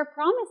 Commandments are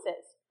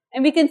promises.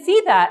 And we can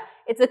see that.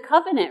 It's a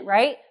covenant,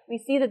 right? We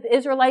see that the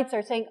Israelites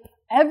are saying,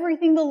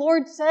 everything the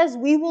Lord says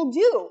we will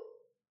do.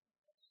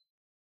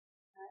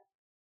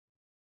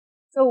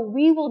 So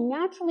we will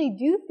naturally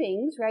do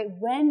things, right,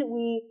 when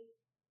we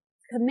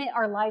commit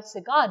our lives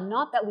to God,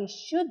 not that we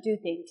should do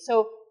things.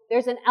 So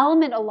there's an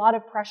element, a lot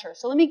of pressure.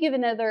 So let me give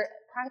another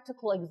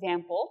practical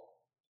example.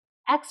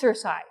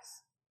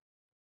 Exercise.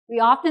 We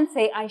often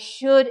say, I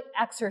should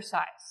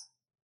exercise.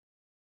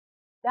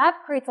 That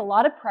creates a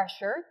lot of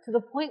pressure to the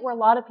point where a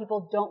lot of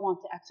people don't want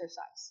to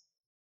exercise,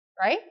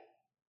 right?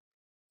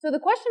 So the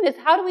question is,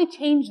 how do we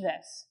change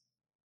this?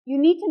 You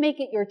need to make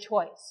it your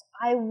choice.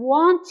 I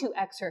want to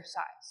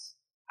exercise.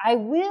 I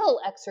will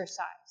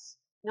exercise,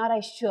 not I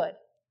should.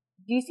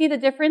 Do you see the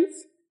difference?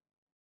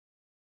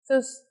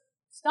 So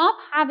stop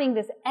having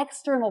this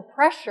external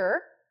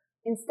pressure.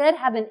 Instead,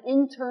 have an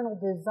internal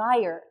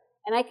desire.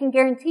 And I can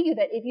guarantee you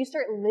that if you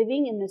start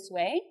living in this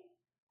way,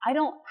 I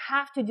don't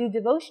have to do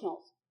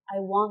devotionals. I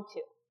want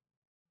to.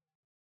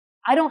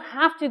 I don't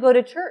have to go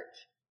to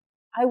church.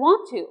 I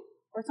want to.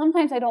 Or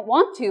sometimes I don't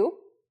want to,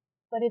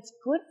 but it's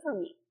good for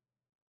me.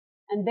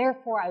 And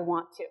therefore I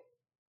want to.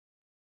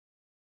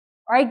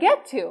 Or I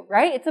get to,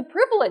 right? It's a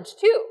privilege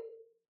too.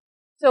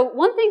 So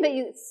one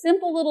thing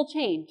simple little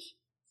change,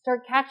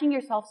 start catching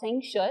yourself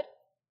saying should,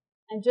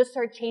 and just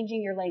start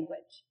changing your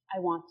language. I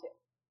want to.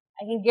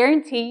 I can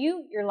guarantee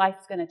you your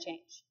life's going to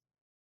change.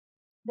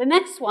 The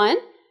next one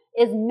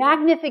is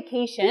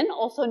magnification,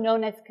 also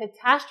known as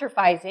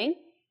catastrophizing,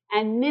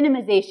 and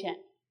minimization.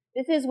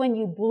 This is when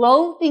you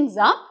blow things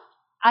up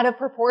out of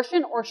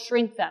proportion or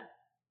shrink them.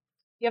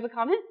 Do you have a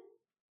comment?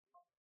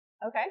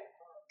 Okay.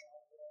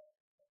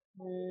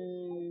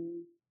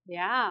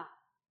 Yeah,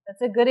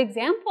 that's a good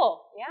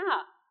example.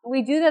 Yeah.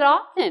 We do that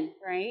often,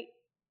 right?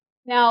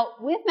 Now,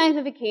 with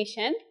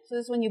magnification, so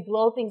this is when you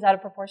blow things out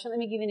of proportion. Let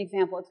me give you an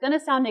example. It's going to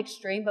sound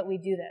extreme, but we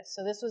do this.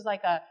 So this was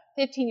like a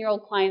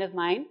 15-year-old client of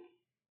mine.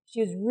 She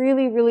was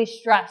really, really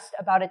stressed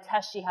about a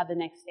test she had the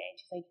next day.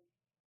 She's like,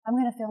 I'm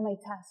going to fail my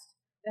test.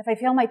 If I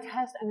fail my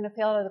test, I'm going to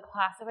fail out of the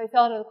class. If I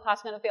fail out of the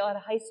class, I'm going to fail out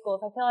of high school.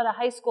 If I fail out of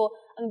high school,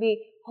 I'm going to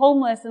be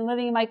homeless and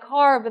living in my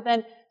car, but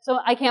then, so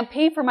I can't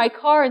pay for my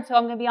car, and so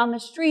I'm going to be on the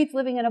streets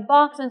living in a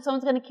box, and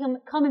someone's going to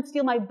come and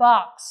steal my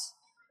box.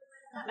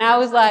 And I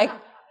was like,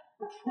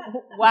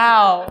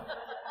 wow.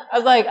 I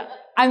was like,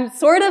 I'm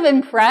sort of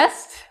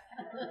impressed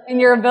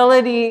in your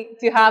ability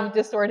to have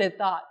distorted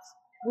thoughts.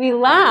 We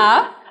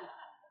laugh,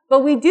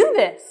 but we do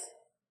this,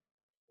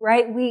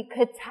 right? We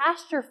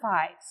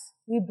catastrophize.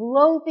 We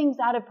blow things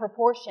out of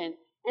proportion.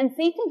 And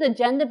Satan's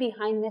agenda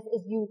behind this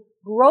is you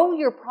grow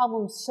your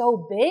problem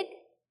so big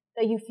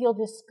that you feel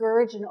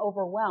discouraged and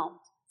overwhelmed.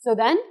 So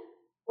then,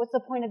 what's the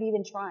point of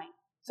even trying?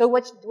 So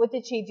what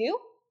did she do?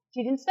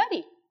 She didn't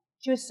study.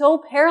 She was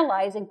so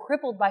paralyzed and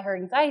crippled by her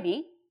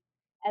anxiety.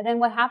 And then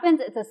what happens?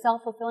 It's a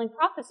self-fulfilling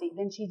prophecy.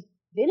 Then she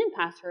didn't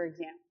pass her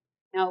exam.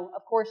 Now,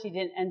 of course, she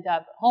didn't end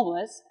up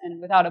homeless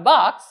and without a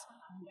box.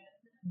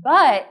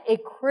 But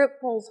it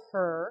cripples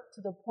her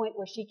to the point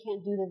where she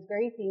can't do this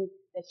very thing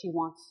that she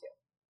wants to.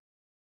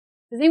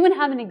 Does anyone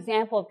have an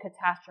example of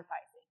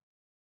catastrophizing?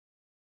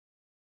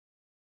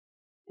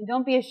 And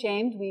don't be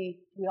ashamed, we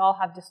all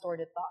have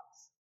distorted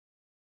thoughts.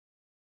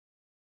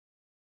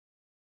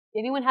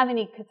 Anyone have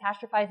any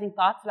catastrophizing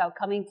thoughts about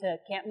coming to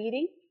camp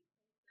meeting?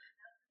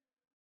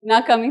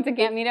 Not coming to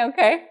camp meeting,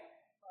 okay.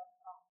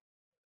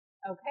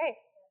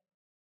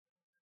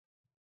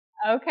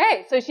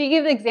 Okay, so she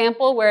gave an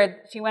example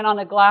where she went on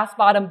a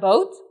glass-bottom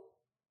boat.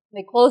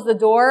 They closed the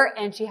door,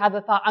 and she had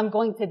the thought, I'm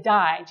going to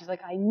die. And she's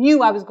like, I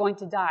knew I was going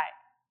to die.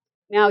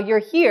 Now, you're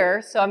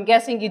here, so I'm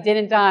guessing you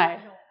didn't die.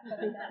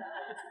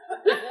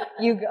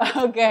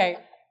 Okay,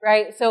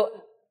 right? So,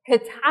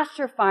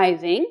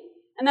 catastrophizing,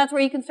 and that's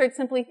where you can start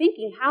simply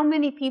thinking, how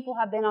many people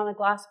have been on a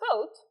glass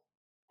boat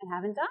and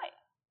haven't died,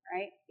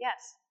 right?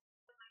 Yes.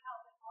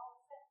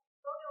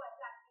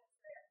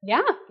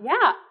 Yeah.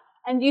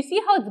 And you see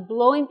how it's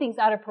blowing things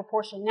out of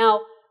proportion.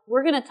 Now,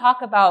 we're going to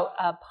talk about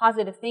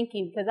positive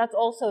thinking because that's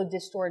also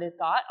distorted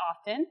thought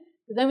often.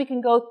 But then we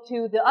can go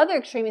to the other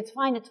extreme. It's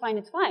fine.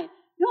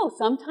 No,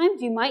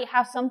 sometimes you might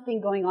have something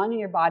going on in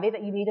your body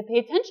that you need to pay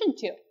attention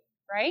to,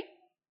 right?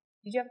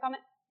 Did you have a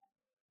comment?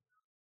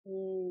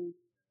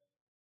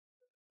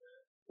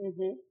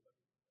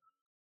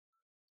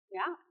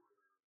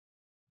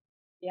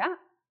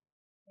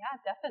 Yeah,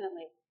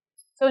 definitely.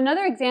 So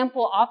another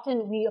example,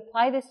 often we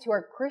apply this to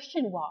our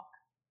Christian walk.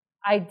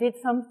 I did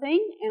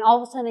something, and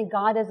all of a sudden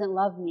God doesn't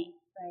love me,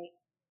 right?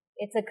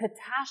 It's a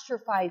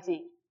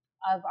catastrophizing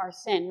of our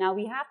sin. Now,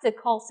 we have to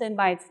call sin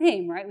by its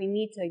name, right? We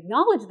need to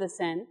acknowledge the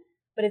sin,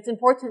 but it's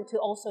important to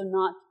also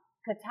not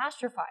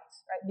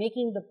catastrophize, right?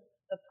 Making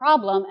the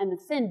problem and the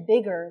sin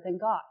bigger than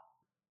God.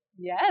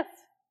 Yes,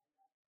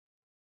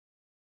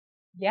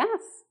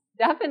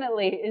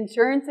 definitely.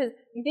 Insurances,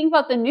 you think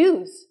about the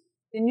news,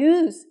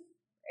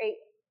 right?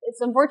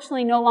 It's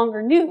unfortunately no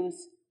longer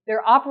news.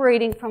 They're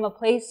operating from a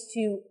place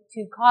to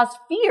cause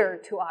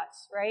fear to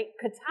us, right?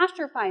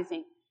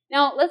 Catastrophizing.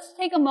 Now, let's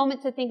take a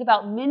moment to think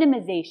about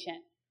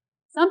minimization.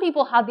 Some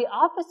people have the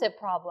opposite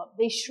problem.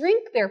 They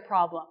shrink their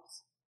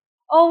problems.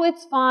 Oh,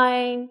 it's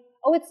fine.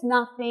 Oh, it's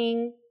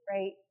nothing,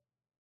 right?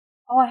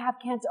 Oh, I have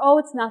cancer. Oh,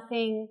 it's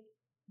nothing.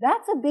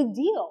 That's a big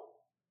deal.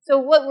 So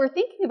what we're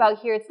thinking about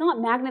here, it's not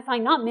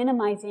magnifying, not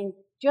minimizing.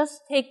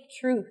 Just take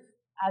truth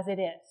as it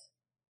is,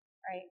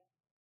 right?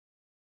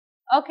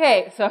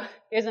 Okay, so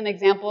here's an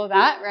example of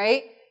that,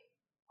 right?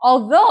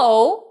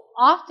 Although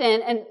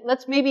often, and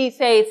let's maybe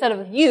say instead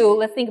of you,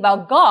 let's think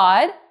about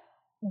God.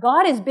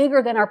 God is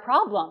bigger than our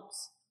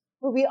problems.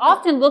 But we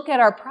often look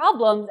at our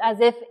problems as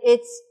if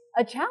it's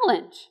a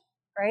challenge,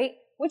 right?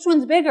 Which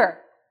one's bigger?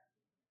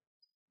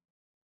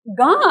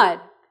 God.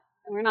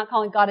 And we're not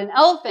calling God an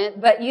elephant,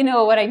 but you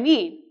know what I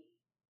mean.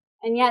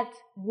 And yet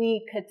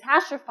we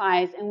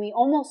catastrophize and we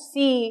almost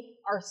see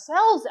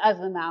ourselves as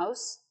the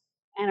mouse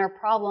and our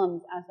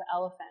problems as the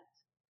elephant.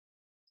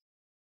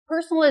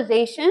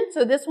 Personalization.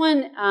 So this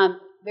one,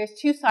 there's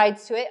two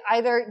sides to it.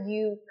 Either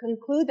you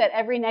conclude that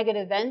every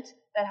negative event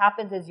that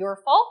happens is your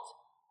fault,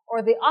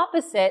 or the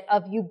opposite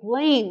of you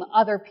blame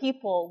other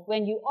people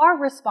when you are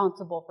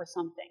responsible for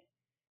something.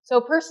 So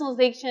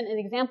personalization, an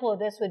example of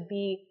this would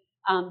be,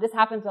 this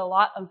happens a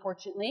lot,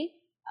 unfortunately.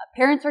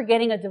 Parents are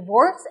getting a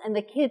divorce and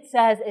the kid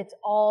says, it's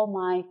all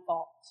my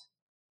fault.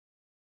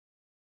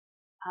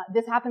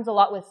 This happens a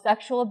lot with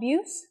sexual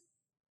abuse.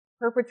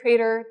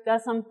 Perpetrator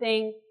does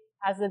something,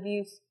 has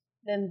abuse,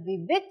 then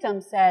the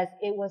victim says,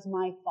 it was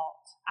my fault.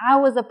 I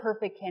was a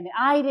perfect candidate.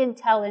 I didn't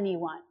tell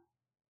anyone.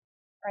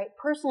 Right?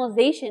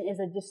 Personalization is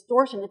a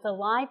distortion. It's a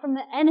lie from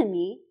the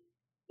enemy.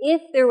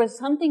 If there was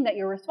something that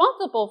you're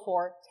responsible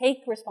for, take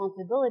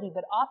responsibility,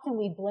 but often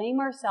we blame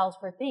ourselves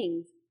for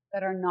things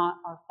that are not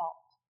our fault.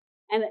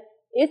 And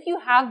if you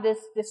have this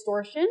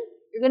distortion,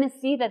 you're going to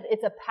see that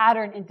it's a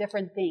pattern in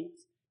different things.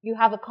 You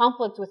have a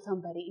conflict with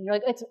somebody, and you're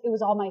like, it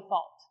was all my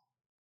fault.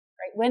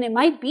 Right? When it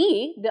might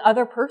be the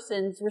other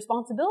person's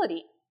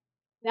responsibility.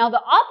 Now,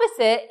 the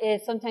opposite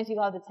is sometimes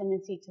you have the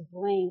tendency to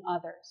blame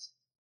others.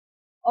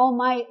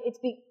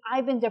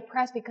 I've been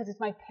depressed because it's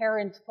my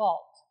parents'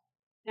 fault.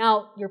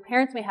 Now, your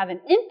parents may have an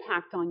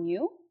impact on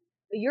you,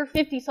 but you're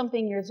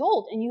 50-something years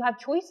old and you have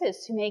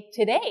choices to make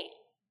today.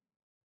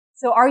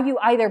 So are you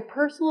either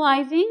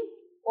personalizing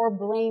or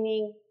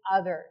blaming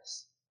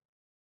others?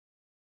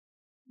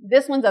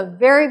 This one's a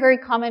very, very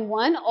common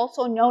one,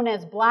 also known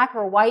as black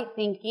or white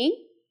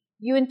thinking.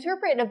 You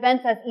interpret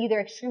events as either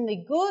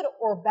extremely good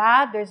or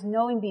bad. There's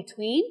no in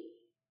between.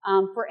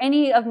 For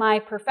any of my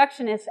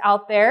perfectionists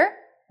out there,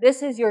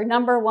 this is your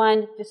number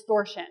one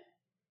distortion.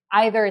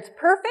 Either it's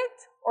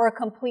perfect or a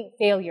complete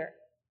failure.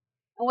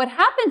 And what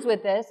happens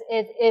with this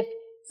is it's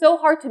so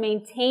hard to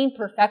maintain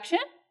perfection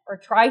or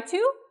try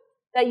to,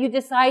 that you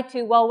decide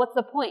to, well, what's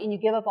the point? And you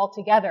give up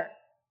altogether.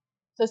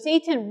 So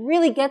Satan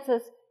really gets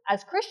us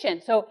as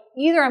Christians. So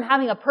either I'm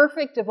having a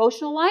perfect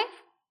devotional life,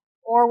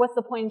 or what's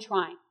the point in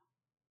trying?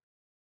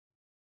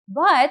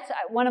 But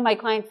one of my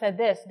clients said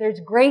this, there's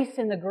grace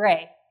in the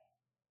gray,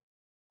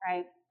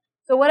 right?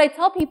 So what I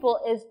tell people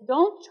is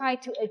don't try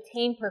to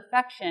attain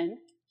perfection,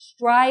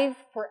 strive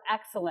for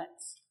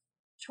excellence.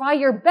 Try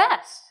your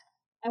best,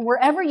 and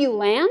wherever you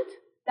land,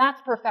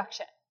 that's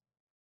perfection.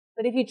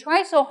 But if you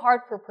try so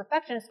hard for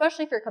perfection,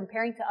 especially if you're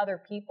comparing to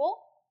other people,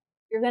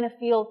 you're going to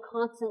feel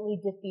constantly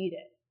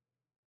defeated.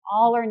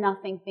 All or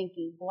nothing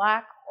thinking,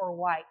 black or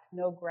white,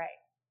 no gray.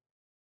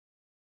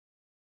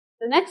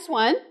 The next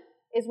one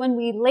is when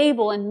we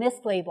label and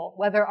mislabel,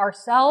 whether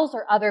ourselves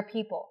or other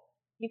people.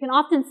 You can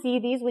often see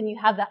these when you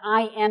have the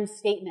I am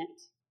statement.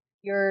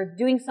 You're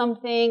doing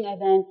something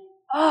and then,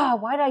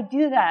 why did I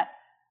do that?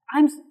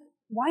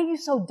 Why are you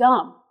so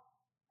dumb?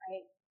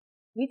 Right?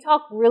 We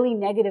talk really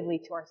negatively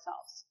to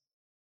ourselves.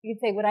 You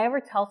could say, would I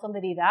ever tell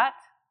somebody that?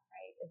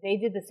 Right? If they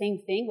did the same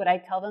thing, would I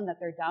tell them that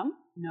they're dumb?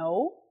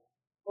 No.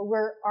 But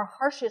we're our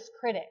harshest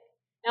critic.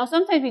 Now,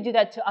 sometimes we do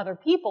that to other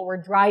people.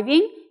 We're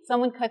driving,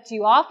 someone cuts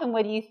you off, and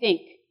what do you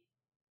think?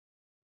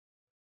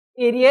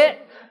 Idiot.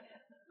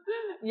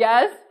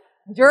 Yes.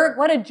 Jerk.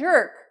 What a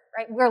jerk.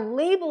 Right? We're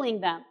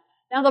labeling them.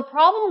 Now, the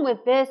problem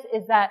with this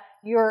is that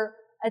you're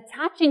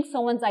attaching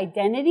someone's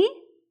identity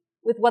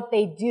with what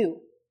they do.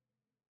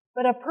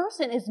 But a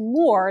person is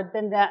more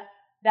than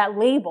that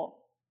label.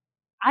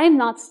 I am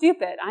not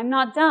stupid. I'm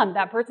not dumb.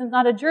 That person's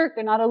not a jerk.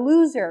 They're not a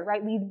loser,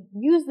 right? We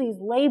use these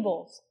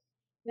labels.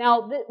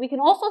 Now, we can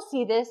also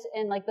see this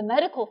in like the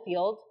medical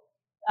field.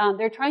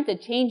 They're trying to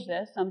change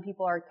this. Some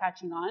people are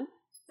catching on.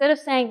 Instead of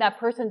saying that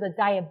person's a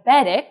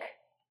diabetic,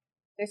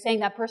 they're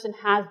saying that person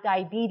has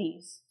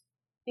diabetes.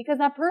 Because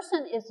that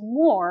person is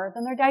more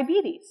than their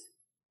diabetes.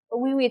 But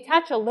when we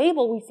attach a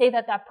label, we say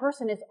that that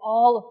person is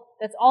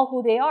that's all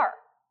who they are.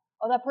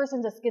 Oh, that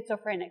person's a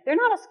schizophrenic. They're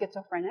not a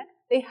schizophrenic.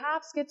 They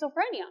have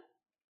schizophrenia.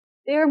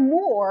 They're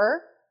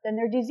more than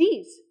their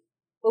disease.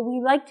 But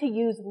we like to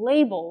use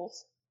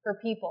labels for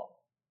people.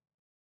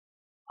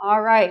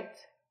 All right.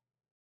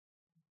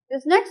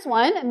 This next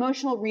one,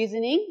 emotional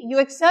reasoning. You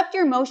accept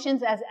your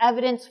emotions as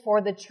evidence for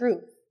the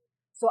truth.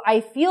 So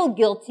I feel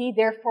guilty,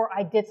 therefore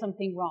I did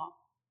something wrong.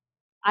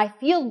 I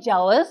feel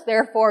jealous,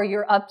 therefore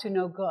you're up to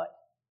no good.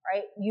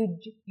 Right? You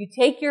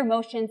take your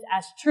emotions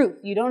as truth.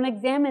 You don't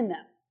examine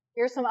them.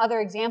 Here's some other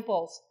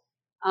examples.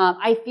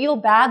 I feel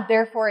bad,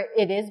 therefore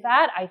it is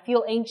bad. I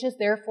feel anxious,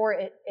 therefore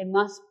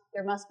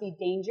there must be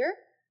danger.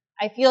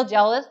 I feel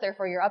jealous,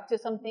 therefore you're up to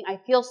something. I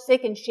feel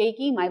sick and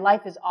shaky, my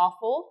life is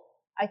awful.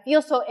 I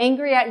feel so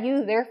angry at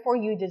you, therefore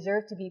you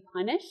deserve to be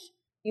punished.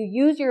 You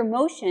use your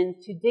emotions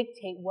to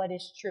dictate what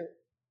is true.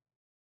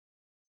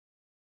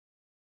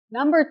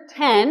 Number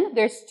 10,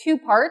 there's two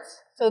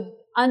parts. So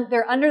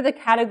they're under the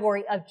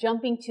category of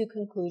jumping to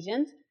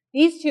conclusions.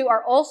 These two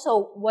are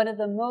also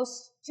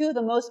two of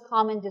the most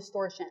common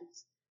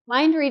distortions.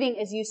 Mind reading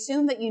is you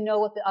assume that you know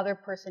what the other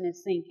person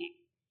is thinking.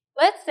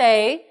 Let's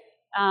say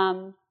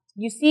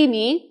you see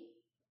me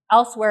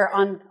elsewhere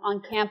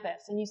on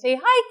campus, and you say,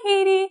 "Hi,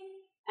 Katie,"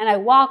 and I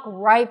walk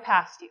right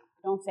past you.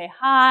 Don't say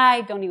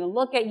hi, don't even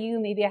look at you.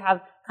 Maybe I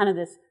have kind of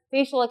this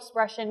facial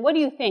expression. What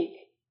do you think?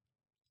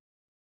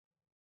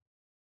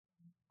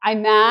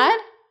 I'm mad?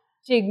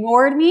 She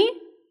ignored me?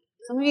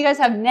 Some of you guys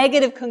have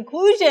negative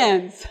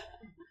conclusions.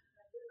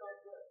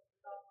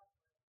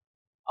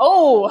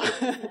 Oh,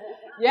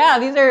 yeah,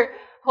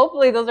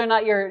 hopefully those are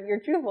not your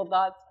truthful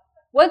thoughts.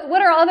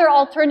 What are other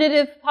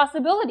alternative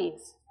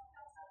possibilities?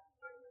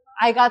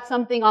 I got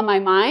something on my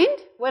mind.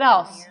 What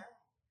else?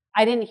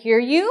 I didn't hear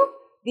you.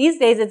 these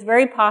days it's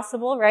very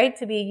possible, right,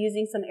 to be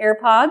using some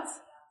AirPods.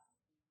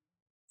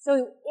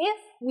 So if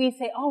we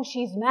say, oh,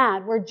 she's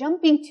mad, we're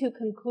jumping to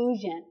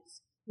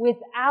conclusions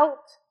without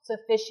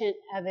sufficient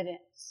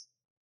evidence.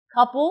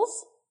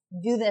 Couples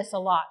do this a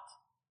lot.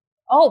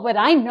 Oh, but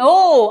I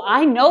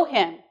know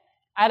him.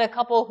 I had a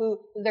couple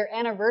who, their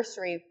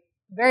anniversary,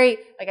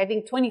 I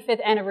think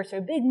 25th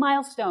anniversary, big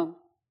milestone.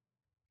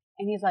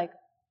 And he's like,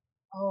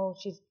 oh,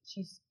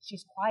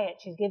 she's quiet.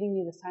 She's giving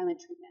me the silent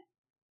treatment.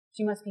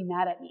 She must be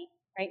mad at me,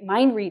 right?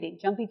 Mind reading,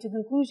 jumping to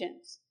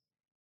conclusions.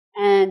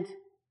 And,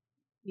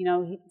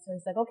 so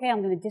he's like, okay,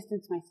 I'm going to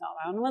distance myself.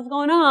 I don't know what's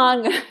going on.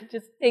 I'm going to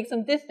just take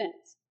some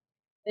distance.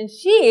 And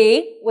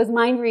she was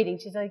mind reading.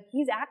 She's like,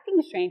 he's acting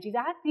strange. He's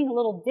acting a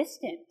little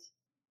distant.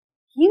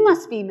 He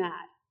must be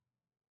mad.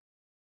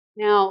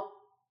 Now,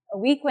 a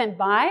week went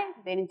by.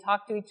 They didn't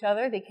talk to each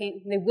other. They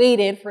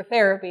waited for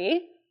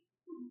therapy.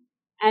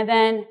 And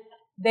then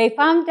they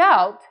found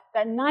out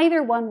that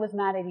neither one was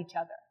mad at each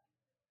other.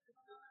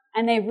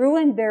 And they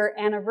ruined their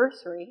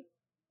anniversary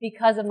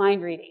because of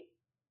mind reading.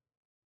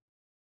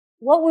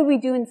 What would we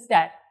do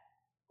instead?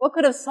 What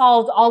could have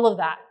solved all of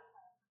that?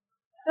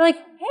 They're like,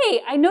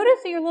 hey, I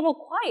noticed that you're a little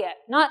quiet.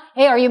 Not,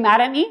 hey, are you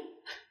mad at me?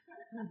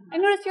 I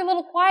noticed you're a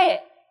little quiet.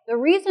 The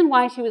reason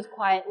why she was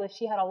quiet was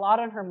she had a lot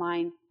on her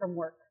mind from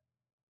work.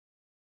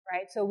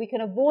 Right? So we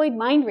can avoid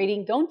mind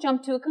reading. Don't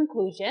jump to a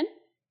conclusion.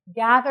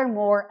 Gather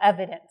more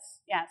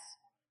evidence. Yes.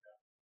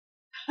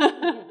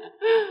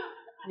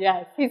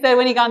 Yes. He said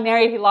when he got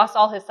married, he lost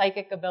all his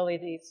psychic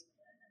abilities.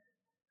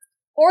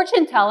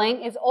 Fortune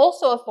telling is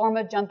also a form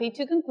of jumping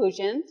to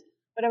conclusions,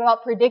 but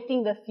about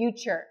predicting the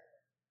future.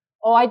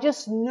 Oh, I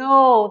just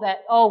know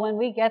that, when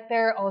we get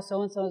there,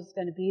 so-and-so is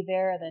going to be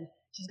there, then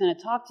she's going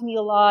to talk to me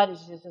a lot, and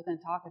she's just going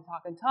to talk and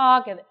talk and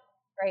talk, and,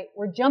 right?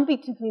 We're jumping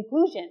to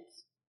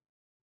conclusions.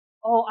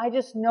 Oh, I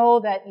just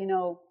know that,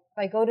 if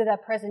I go to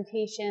that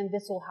presentation,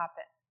 this will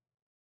happen.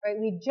 Right?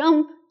 We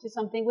jump to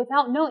something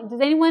without knowing.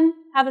 Does anyone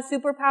have a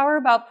superpower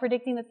about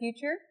predicting the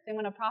future? Does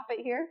anyone a prophet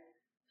here?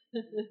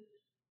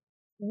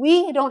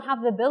 We don't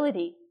have the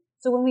ability.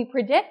 So when we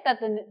predict that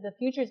the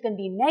future is going to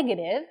be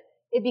negative,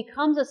 it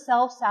becomes a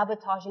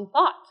self-sabotaging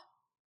thought.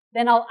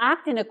 Then I'll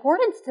act in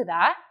accordance to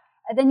that,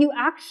 and then you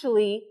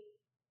actually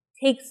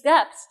take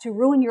steps to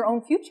ruin your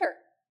own future.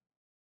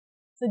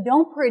 So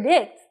don't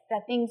predict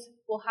that things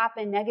will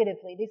happen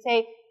negatively. They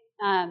say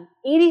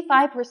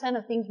 85%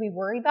 of things we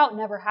worry about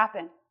never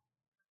happen.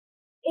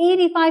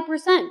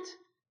 85%.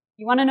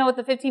 You want to know what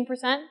the 15%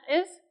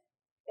 is?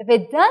 If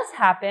it does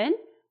happen,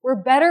 we're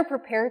better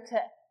prepared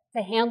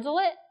to handle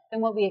it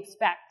than what we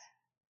expect.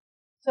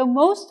 So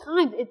most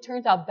times it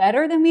turns out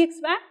better than we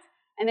expect,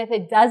 and if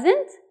it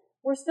doesn't,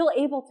 we're still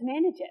able to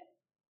manage it.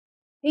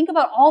 Think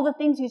about all the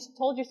things you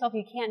told yourself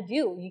you can't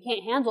do, you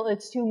can't handle,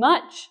 it's too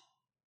much.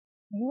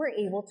 You were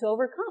able to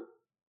overcome.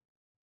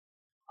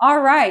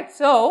 All right,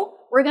 so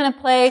we're going to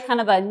play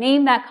kind of a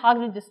name that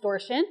cognitive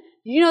distortion.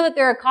 Did you know that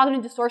there are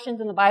cognitive distortions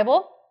in the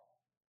Bible?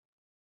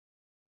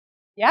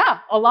 Yeah,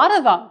 a lot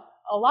of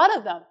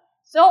them.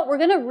 So we're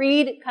going to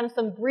read kind of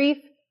some brief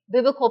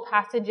biblical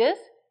passages,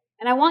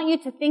 and I want you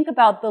to think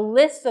about the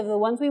list of the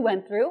ones we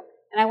went through,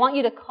 and I want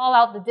you to call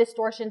out the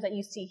distortions that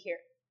you see here.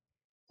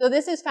 So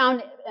this is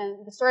found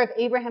in the story of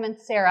Abraham and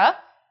Sarah.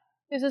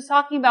 This is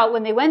talking about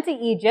when they went to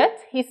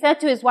Egypt, he said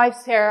to his wife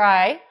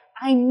Sarai,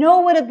 I know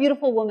what a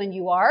beautiful woman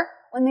you are.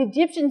 When the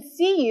Egyptians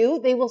see you,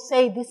 they will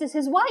say, this is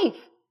his wife.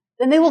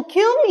 Then they will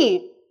kill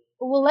me,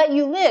 but will let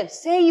you live.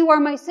 Say you are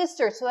my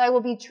sister, so that I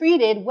will be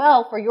treated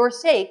well for your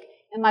sake,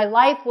 and my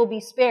life will be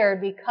spared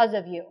because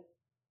of you.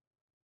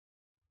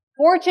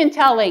 Fortune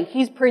telling.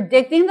 He's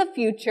predicting the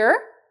future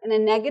in a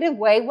negative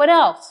way. What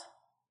else?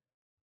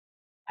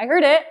 I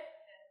heard it.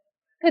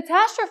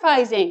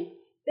 Catastrophizing.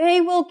 They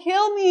will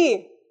kill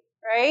me.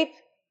 Right?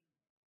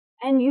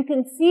 And you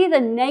can see the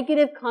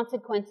negative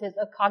consequences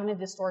of cognitive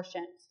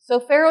distortions. So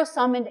Pharaoh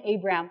summoned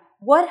Abraham.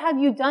 What have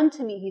you done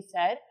to me? He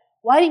said.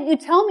 Why didn't you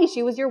tell me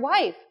she was your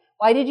wife?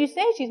 Why did you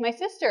say she's my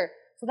sister?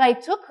 So that I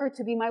took her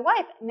to be my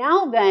wife.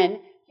 Now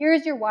then,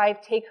 here's your wife.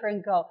 Take her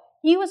and go.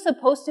 He was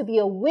supposed to be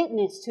a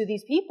witness to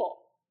these people.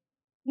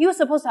 He was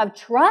supposed to have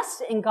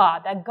trust in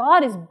God, that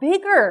God is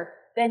bigger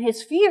than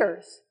his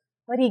fears.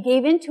 But he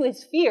gave in to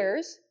his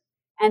fears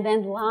and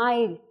then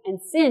lied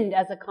and sinned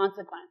as a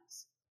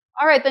consequence.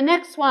 All right, the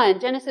next one,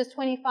 Genesis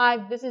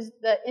 25. This is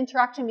the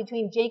interaction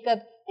between Jacob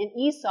and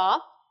Esau.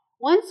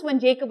 Once when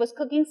Jacob was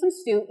cooking some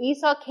stew,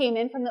 Esau came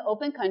in from the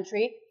open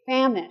country,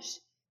 famished.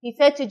 He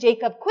said to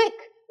Jacob, quick,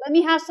 let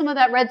me have some of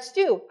that red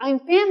stew. I'm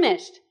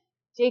famished.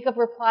 Jacob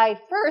replied,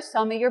 first,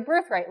 sell me your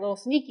birthright. A little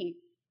sneaky.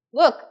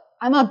 Look,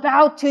 I'm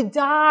about to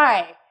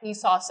die,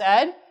 Esau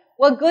said.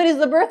 What good is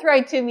the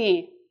birthright to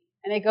me?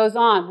 And it goes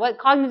on. What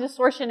cognitive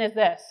distortion is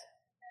this?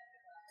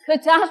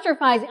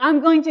 Catastrophizing. I'm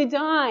going to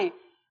die.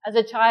 As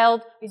a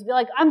child, I used to be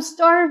like, I'm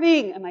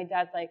starving. And my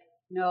dad's like,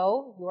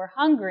 no, you're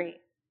hungry.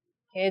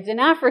 Kids in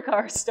Africa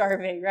are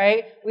starving,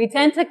 right? We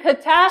tend to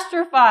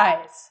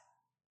catastrophize.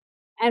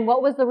 And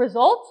what was the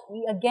result?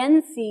 We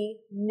again see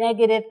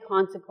negative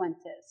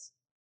consequences.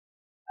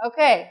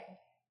 Okay.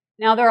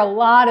 Now, there are a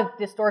lot of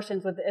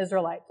distortions with the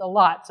Israelites, a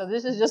lot. So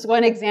this is just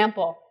one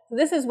example. So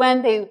this is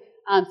when they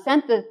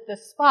sent the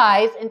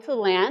spies into the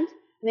land,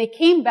 and they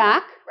came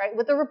back, right,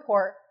 with a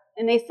report,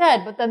 and they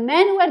said, but the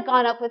men who had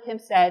gone up with him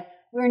said,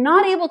 we are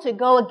not able to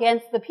go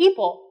against the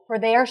people, for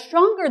they are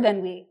stronger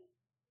than we.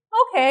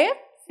 Okay,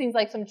 seems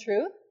like some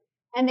truth.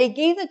 And they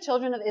gave the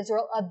children of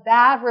Israel a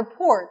bad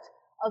report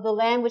of the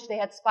land which they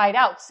had spied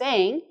out,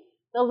 saying,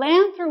 the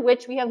land through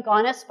which we have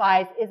gone as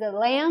spies is a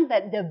land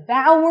that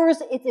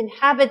devours its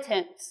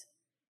inhabitants.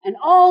 And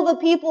all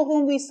the people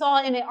whom we saw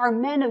in it are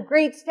men of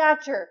great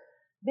stature.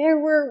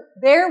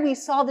 There we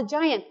saw the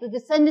giants, the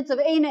descendants of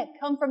Anak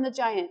come from the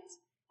giants.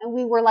 And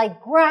we were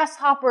like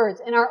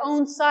grasshoppers in our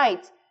own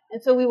sight.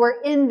 And so we were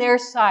in their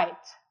sight.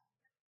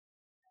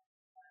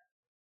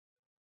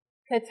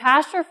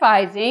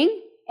 Catastrophizing.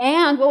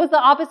 And what was the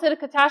opposite of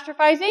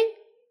catastrophizing?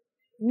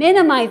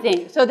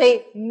 Minimizing. So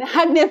they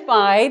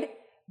magnified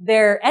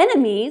their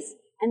enemies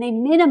and they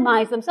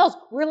minimized themselves.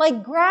 We're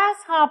like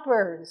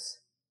grasshoppers.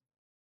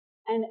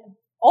 And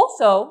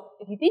also,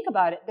 if you think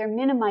about it, they're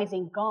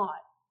minimizing God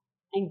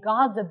and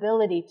God's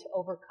ability to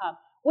overcome.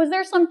 Was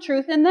there some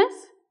truth in this?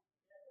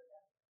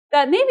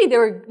 That maybe they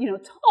were,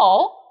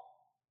 tall,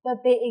 but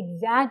they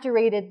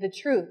exaggerated the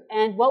truth.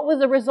 And what was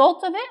the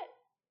result of it?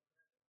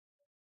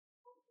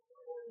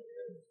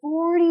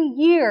 40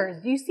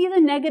 years. Do you see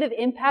the negative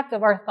impact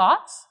of our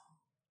thoughts?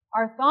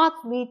 Our thoughts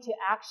lead to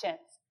actions.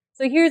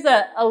 So here's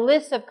a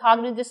list of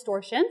cognitive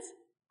distortions.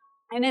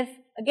 And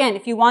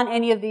if you want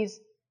any of these,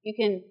 you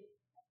can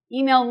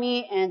email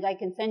me and I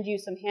can send you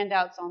some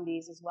handouts on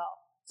these as well.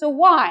 So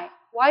why?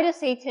 Why does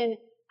Satan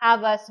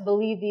have us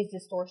believe these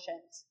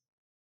distortions?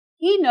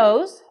 He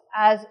knows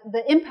as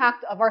the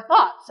impact of our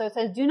thoughts. So it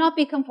says, do not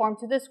be conformed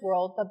to this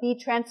world, but be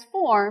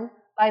transformed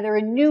by the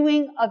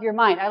renewing of your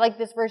mind. I like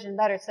this version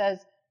better. It says,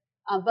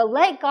 but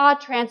let God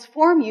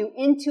transform you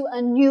into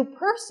a new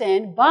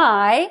person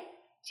by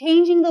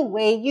changing the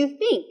way you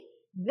think.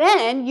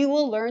 Then you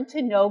will learn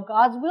to know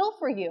God's will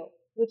for you,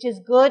 which is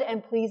good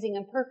and pleasing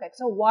and perfect.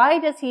 So why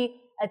does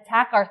he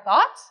attack our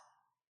thoughts?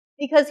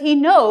 Because he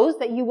knows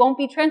that you won't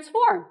be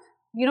transformed.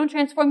 If you don't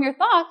transform your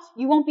thoughts,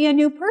 you won't be a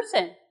new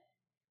person.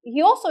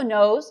 He also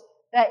knows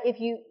that if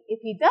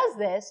he does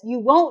this, you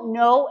won't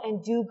know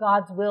and do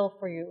God's will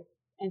for you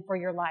and for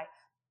your life.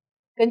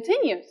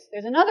 Continues.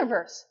 There's another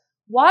verse.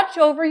 Watch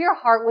over your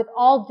heart with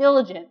all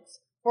diligence,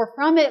 for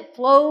from it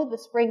flow the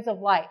springs of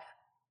life.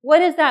 What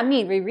does that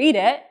mean? We read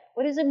it.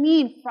 What does it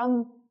mean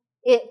from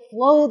it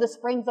flow the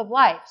springs of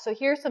life? So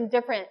here's some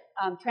different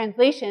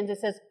translations. It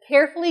says,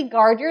 carefully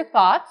guard your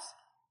thoughts.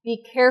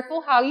 Be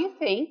careful how you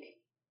think,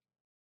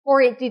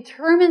 for it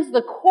determines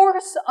the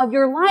course of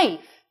your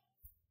life.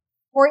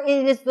 For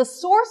it is the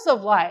source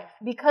of life,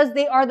 because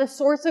they are the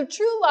source of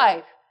true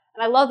life.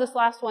 And I love this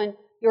last one.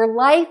 Your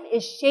life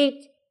is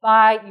shaped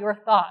by your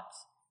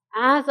thoughts.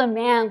 As a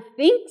man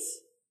thinks,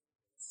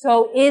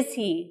 so is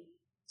he.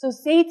 So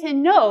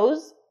Satan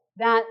knows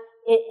that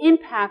it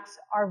impacts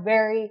our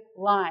very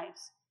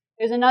lives.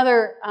 There's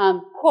another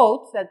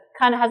quote that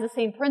kind of has the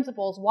same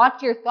principles.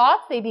 Watch your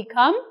thoughts, they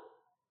become.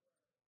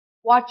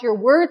 Watch your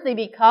words, they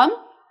become.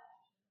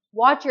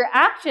 Watch your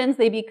actions,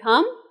 they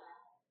become.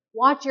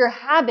 Watch your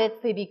habits,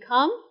 they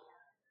become.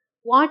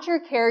 Watch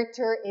your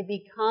character, it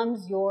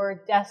becomes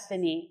your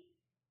destiny.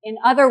 In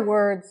other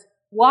words,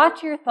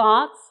 watch your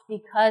thoughts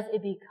because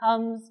it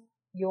becomes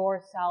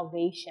your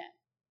salvation.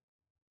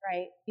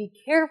 Right? Be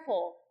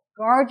careful.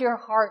 Guard your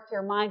heart,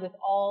 your mind with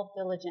all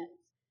diligence.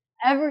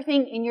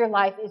 Everything in your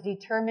life is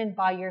determined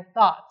by your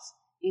thoughts,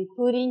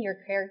 including your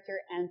character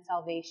and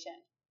salvation.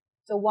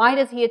 So why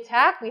does he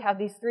attack? We have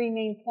these three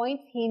main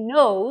points. He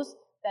knows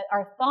that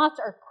our thoughts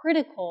are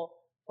critical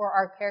for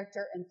our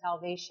character and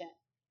salvation.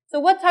 So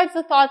what types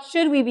of thoughts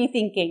should we be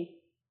thinking?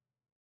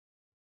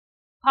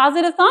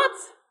 Positive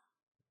thoughts?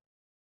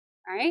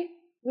 All right?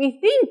 We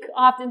think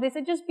often, they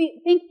say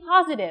think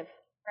positive,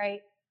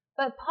 right?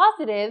 But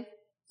positive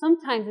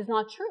sometimes is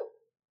not true.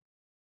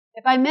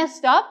 If I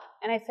messed up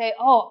and I say,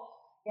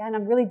 and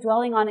I'm really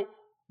dwelling on it,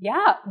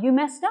 yeah, you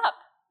messed up.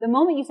 The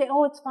moment you say,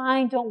 it's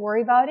fine, don't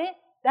worry about it,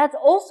 that's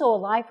also a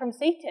lie from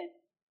Satan.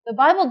 The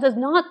Bible does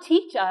not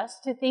teach us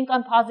to think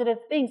on positive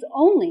things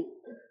only.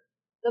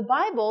 The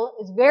Bible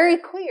is very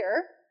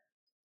clear.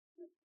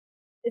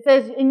 It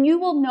says, and you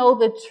will know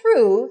the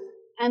truth,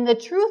 and the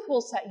truth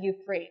will set you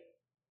free.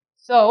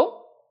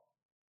 So,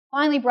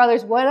 finally,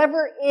 brothers,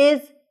 whatever is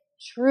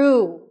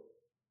true.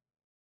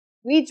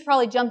 We'd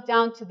probably jump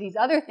down to these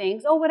other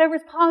things. Whatever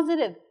is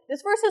positive.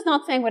 This verse is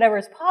not saying whatever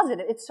is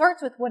positive. It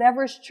starts with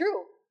whatever is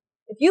true.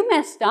 If you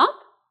messed up,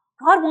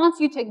 God wants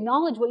you to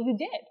acknowledge what you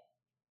did.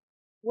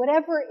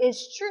 Whatever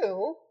is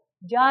true,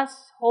 just,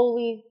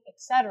 holy,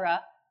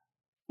 etc.,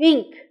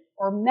 think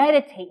or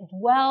meditate,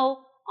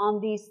 dwell on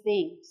these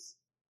things.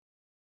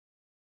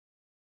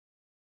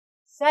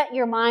 Set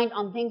your mind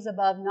on things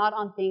above, not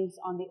on things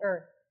on the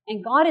earth.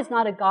 And God is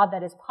not a God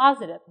that is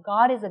positive.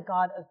 God is a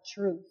God of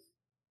truth.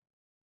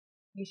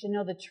 You should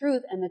know the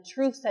truth, and the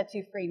truth sets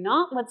you free.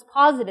 Not what's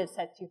positive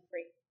sets you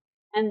free.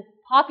 And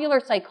popular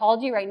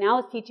psychology right now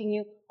is teaching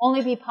you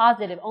only be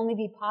positive, only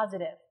be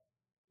positive.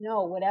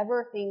 No,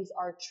 whatever things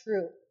are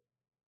true.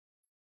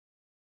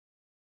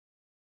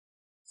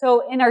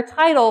 So in our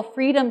title,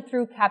 Freedom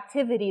Through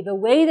Captivity, the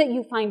way that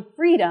you find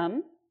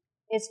freedom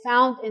is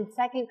found in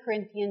 2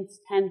 Corinthians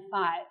 10:5,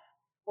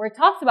 where it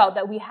talks about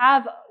that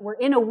we're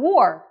in a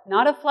war,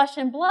 not of flesh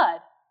and blood.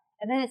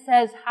 And then it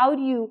says, how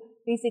do you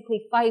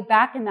basically fight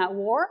back in that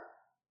war?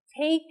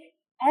 Take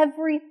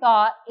every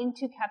thought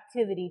into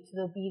captivity to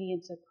the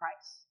obedience of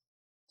Christ.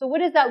 So what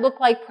does that look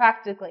like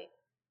practically?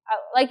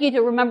 I'd like you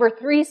to remember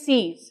 3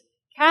 C's.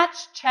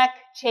 Catch, check,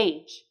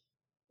 change.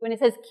 When it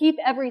says keep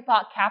every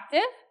thought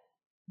captive,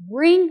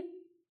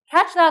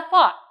 catch that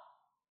thought.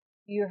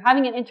 You're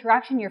having an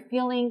interaction, you're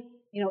feeling,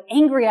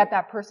 angry at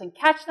that person.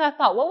 Catch that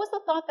thought. What was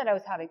the thought that I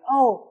was having?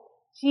 Oh,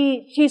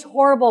 she's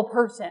horrible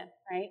person,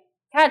 right?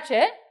 Catch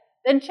it,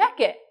 then check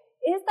it.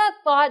 Is that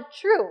thought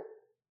true?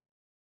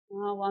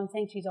 Well, I'm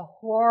saying she's a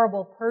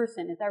horrible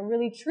person. Is that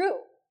really true?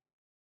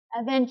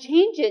 And then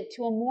change it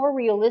to a more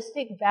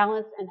realistic,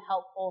 balanced, and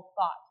helpful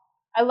thought.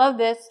 I love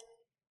this.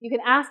 You can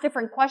ask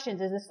different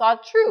questions. Is this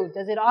thought true?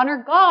 Does it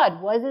honor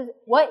God?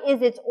 What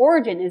is its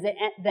origin? Is it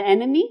the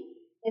enemy?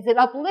 Is it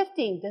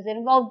uplifting? Does it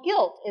involve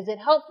guilt? Is it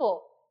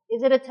helpful?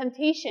 Is it a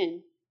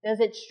temptation? Does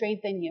it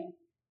strengthen you?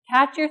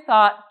 Catch your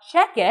thought,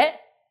 check it,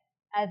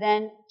 and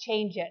then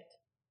change it.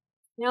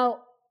 Now,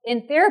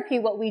 in therapy,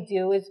 what we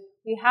do is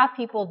we have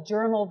people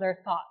journal their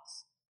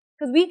thoughts.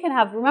 Because we can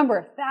have,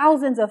 remember,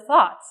 thousands of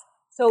thoughts.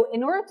 So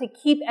in order to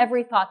keep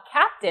every thought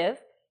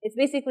captive, it's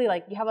basically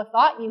like you have a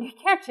thought, you need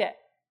to catch it.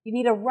 You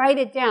need to write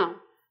it down.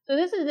 So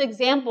this is an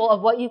example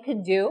of what you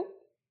can do,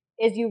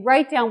 is you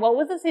write down what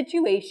was the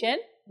situation,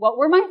 what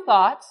were my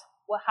thoughts,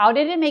 how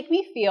did it make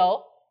me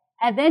feel,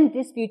 and then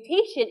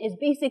disputation is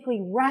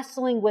basically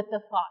wrestling with the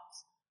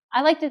thoughts.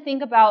 I like to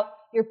think about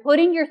you're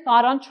putting your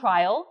thought on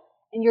trial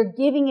and you're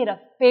giving it a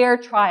fair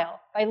trial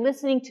by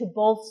listening to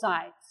both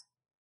sides.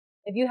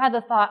 If you had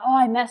the thought, oh,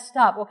 I messed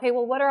up. Okay,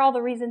 well, what are all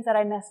the reasons that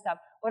I messed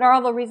up? What are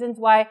all the reasons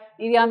why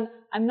maybe I'm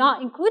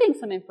not including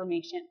some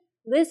information?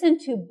 Listen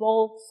to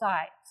both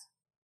sides.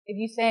 If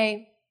you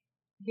say,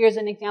 here's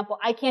an example,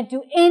 I can't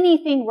do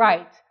anything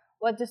right.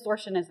 What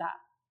distortion is that?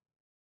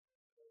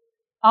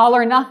 All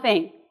or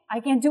nothing. I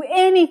can't do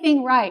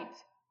anything right.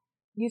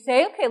 You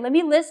say, okay, let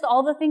me list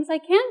all the things I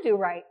can do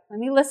right. Let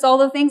me list all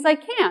the things I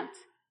can't.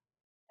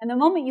 And the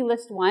moment you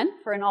list one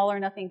for an all or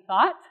nothing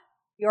thought,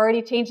 you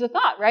already changed the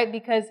thought, right?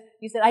 Because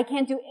you said, I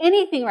can't do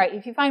anything right.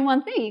 If you find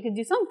one thing, you can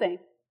do something.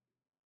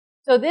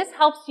 So this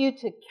helps you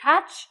to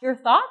catch your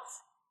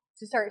thoughts,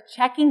 to start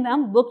checking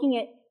them, looking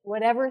at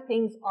whatever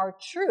things are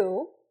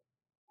true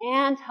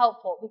and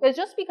helpful. Because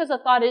just because a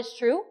thought is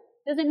true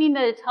doesn't mean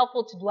that it's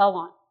helpful to dwell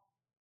on.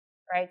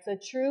 Right? So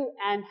true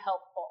and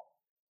helpful.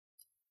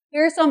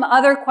 Here are some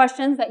other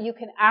questions that you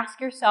can ask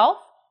yourself.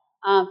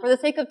 For the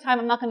sake of time,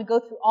 I'm not going to go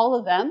through all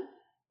of them,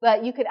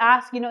 but you could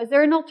ask, is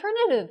there an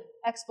alternative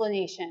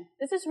explanation?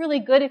 This is really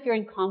good if you're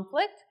in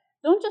conflict.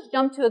 Don't just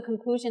jump to a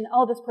conclusion,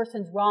 oh, this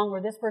person's wrong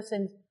or this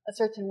person's a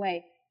certain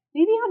way.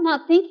 Maybe I'm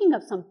not thinking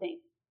of something.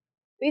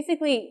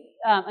 Basically,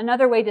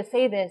 another way to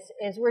say this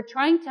is we're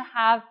trying to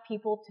have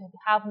people to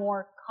have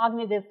more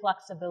cognitive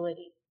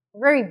flexibility.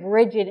 We're very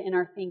rigid in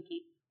our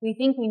thinking. We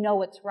think we know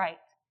what's right.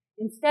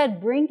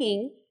 Instead,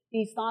 bringing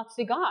these thoughts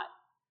to God.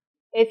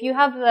 If you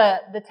have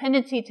the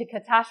tendency to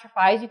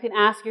catastrophize, you can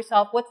ask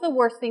yourself, what's the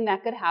worst thing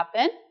that could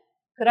happen?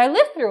 Could I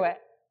live through it?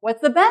 What's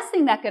the best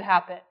thing that could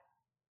happen?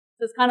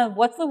 So it's kind of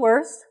what's the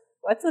worst,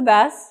 what's the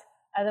best,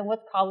 and then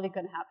what's probably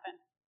going to happen.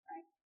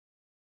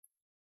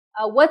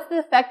 Right? What's the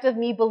effect of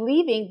me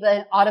believing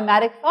the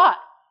automatic thought?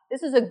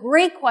 This is a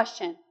great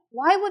question.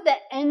 Why would the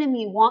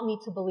enemy want me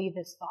to believe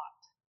this thought?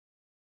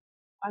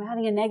 I'm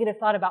having a negative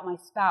thought about my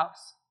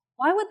spouse.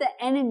 Why would the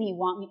enemy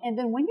want me? And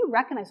then when you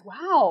recognize,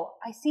 wow,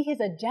 I see his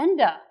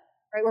agenda,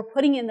 right? We're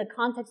putting it in the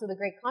context of the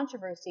great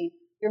controversy.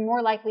 You're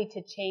more likely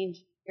to change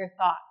your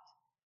thought.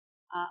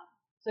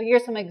 So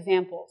here's some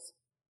examples.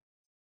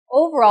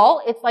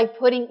 Overall, it's like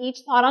putting each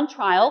thought on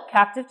trial,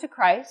 captive to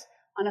Christ,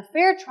 on a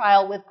fair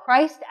trial with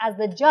Christ as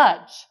the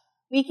judge.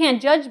 We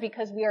can't judge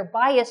because we are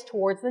biased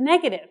towards the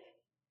negative.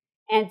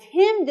 And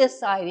him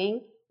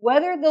deciding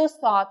whether those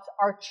thoughts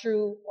are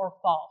true or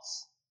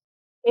false.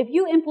 If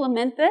you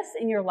implement this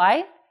in your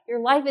life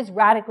is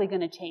radically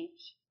going to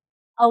change.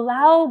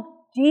 Allow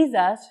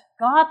Jesus,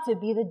 God, to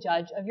be the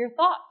judge of your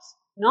thoughts,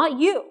 not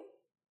you.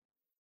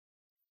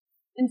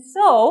 And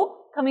so,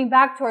 coming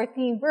back to our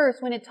theme verse,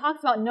 when it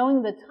talks about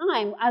knowing the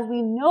time, as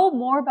we know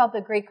more about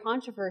the great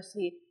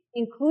controversy,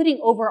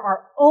 including over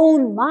our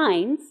own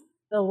minds,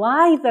 the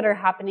lies that are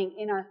happening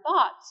in our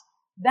thoughts,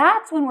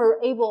 that's when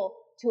we're able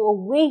to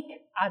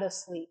awake out of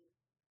sleep.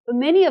 But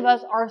many of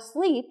us are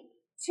asleep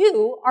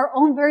to our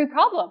own very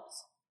problems.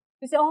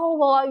 We say, oh,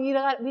 well,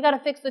 we got to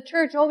fix the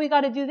church. Oh, we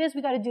got to do this.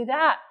 We got to do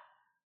that.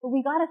 But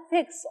we got to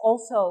fix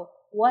also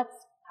what's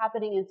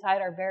happening inside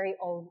our very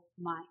own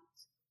minds.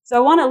 So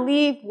I want to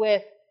leave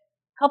with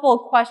a couple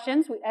of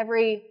questions.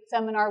 Every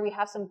seminar, we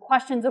have some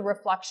questions of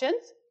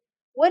reflections.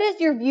 What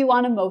is your view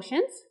on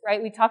emotions,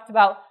 right? We talked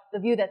about the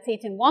view that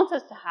Satan wants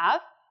us to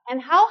have?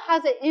 And how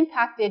has it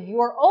impacted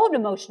your own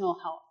emotional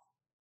health?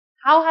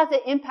 How has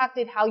it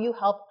impacted how you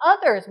help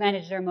others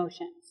manage their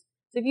emotions?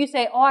 So if you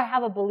say, oh, I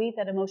have a belief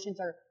that emotions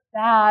are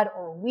bad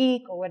or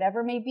weak or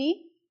whatever it may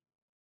be,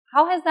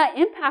 how has that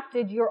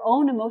impacted your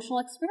own emotional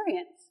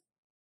experience?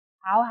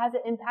 How has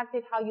it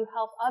impacted how you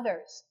help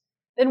others?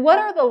 Then what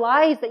are the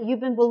lies that you've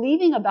been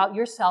believing about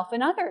yourself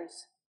and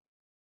others?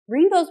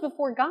 Bring those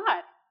before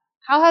God.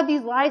 How have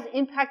these lies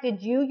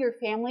impacted you, your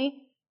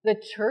family, the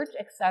church,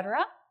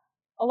 etc.?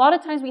 A lot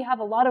of times we have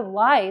a lot of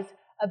lies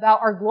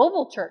about our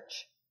global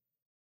church.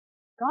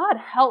 God,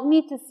 help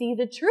me to see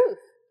the truth.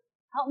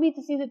 Help me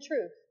to see the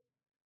truth.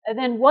 And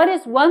then what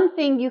is one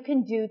thing you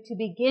can do to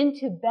begin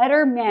to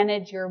better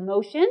manage your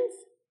emotions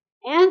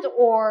and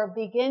or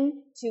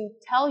begin to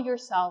tell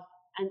yourself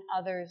and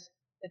others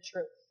the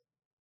truth?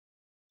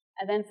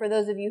 And then for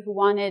those of you who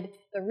wanted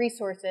the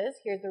resources,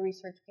 here's the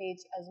research page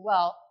as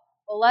well.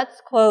 But let's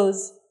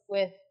close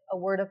with a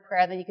word of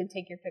prayer, then you can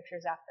take your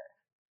pictures after.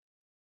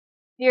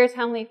 Dearest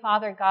Heavenly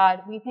Father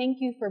God, we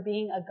thank you for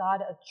being a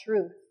God of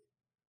truth.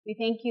 We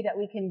thank you that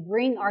we can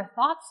bring our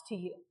thoughts to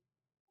you.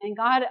 And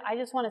God, I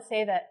just want to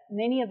say that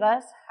many of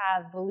us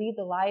have believed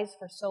the lies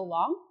for so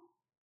long.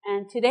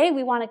 And today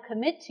we want to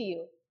commit to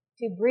you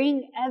to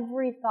bring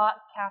every thought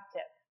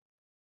captive.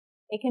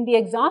 It can be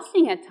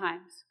exhausting at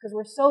times because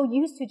we're so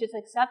used to just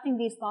accepting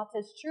these thoughts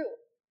as true.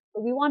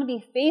 But we want to be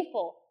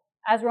faithful.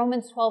 As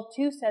Romans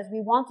 12:2 says,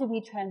 we want to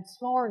be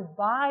transformed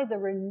by the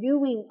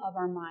renewing of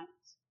our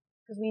minds.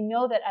 Because we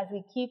know that as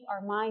we keep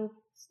our mind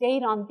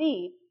stayed on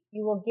thee,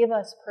 you will give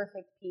us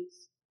perfect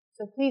peace.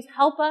 So please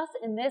help us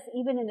in this,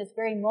 even in this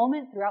very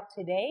moment throughout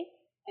today,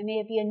 and may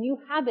it be a new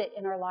habit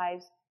in our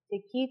lives to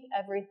keep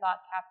every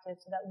thought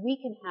captive so that we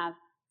can have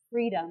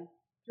freedom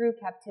through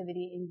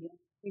captivity in you.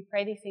 We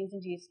pray these things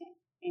in Jesus' name.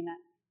 Amen.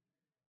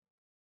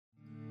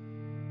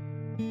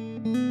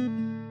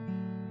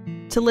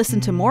 To listen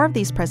to more of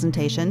these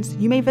presentations,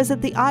 you may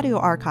visit the audio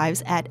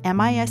archives at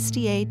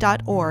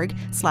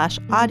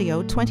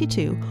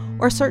misda.org/audio22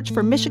 or search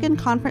for Michigan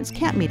Conference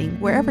Camp Meeting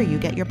wherever you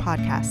get your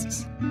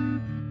podcasts.